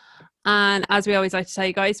well. And as we always like to tell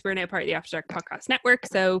you guys, we're now part of the After Dark Podcast Network,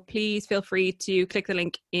 so please feel free to click the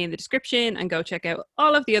link in the description and go check out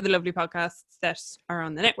all of the other lovely podcasts that are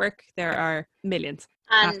on the network. There are millions,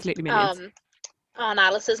 And absolutely millions. on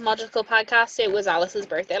Alice's Magical Podcast, it was Alice's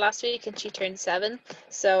birthday last week, and she turned 7.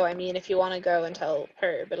 So I mean, if you want to go and tell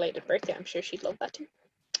her belated birthday, I'm sure she'd love that too.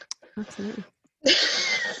 Absolutely.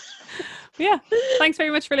 Yeah, thanks very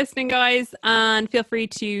much for listening, guys, and feel free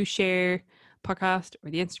to share podcast or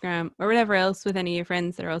the Instagram or whatever else with any of your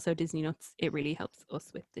friends that are also Disney nuts. It really helps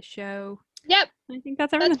us with the show. Yep, I think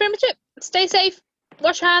that's everything. that's pretty much it. Stay safe.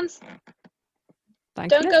 Wash your hands.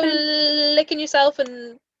 Thanks Don't for go listening. licking yourself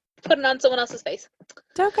and putting on someone else's face.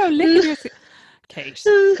 Don't go licking your Kate.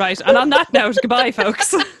 Right, and on that note, goodbye,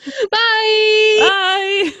 folks. Bye.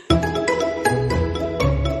 Bye.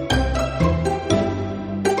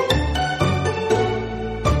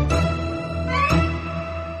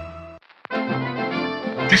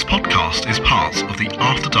 This podcast is part of the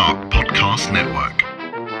After Dark Podcast Network.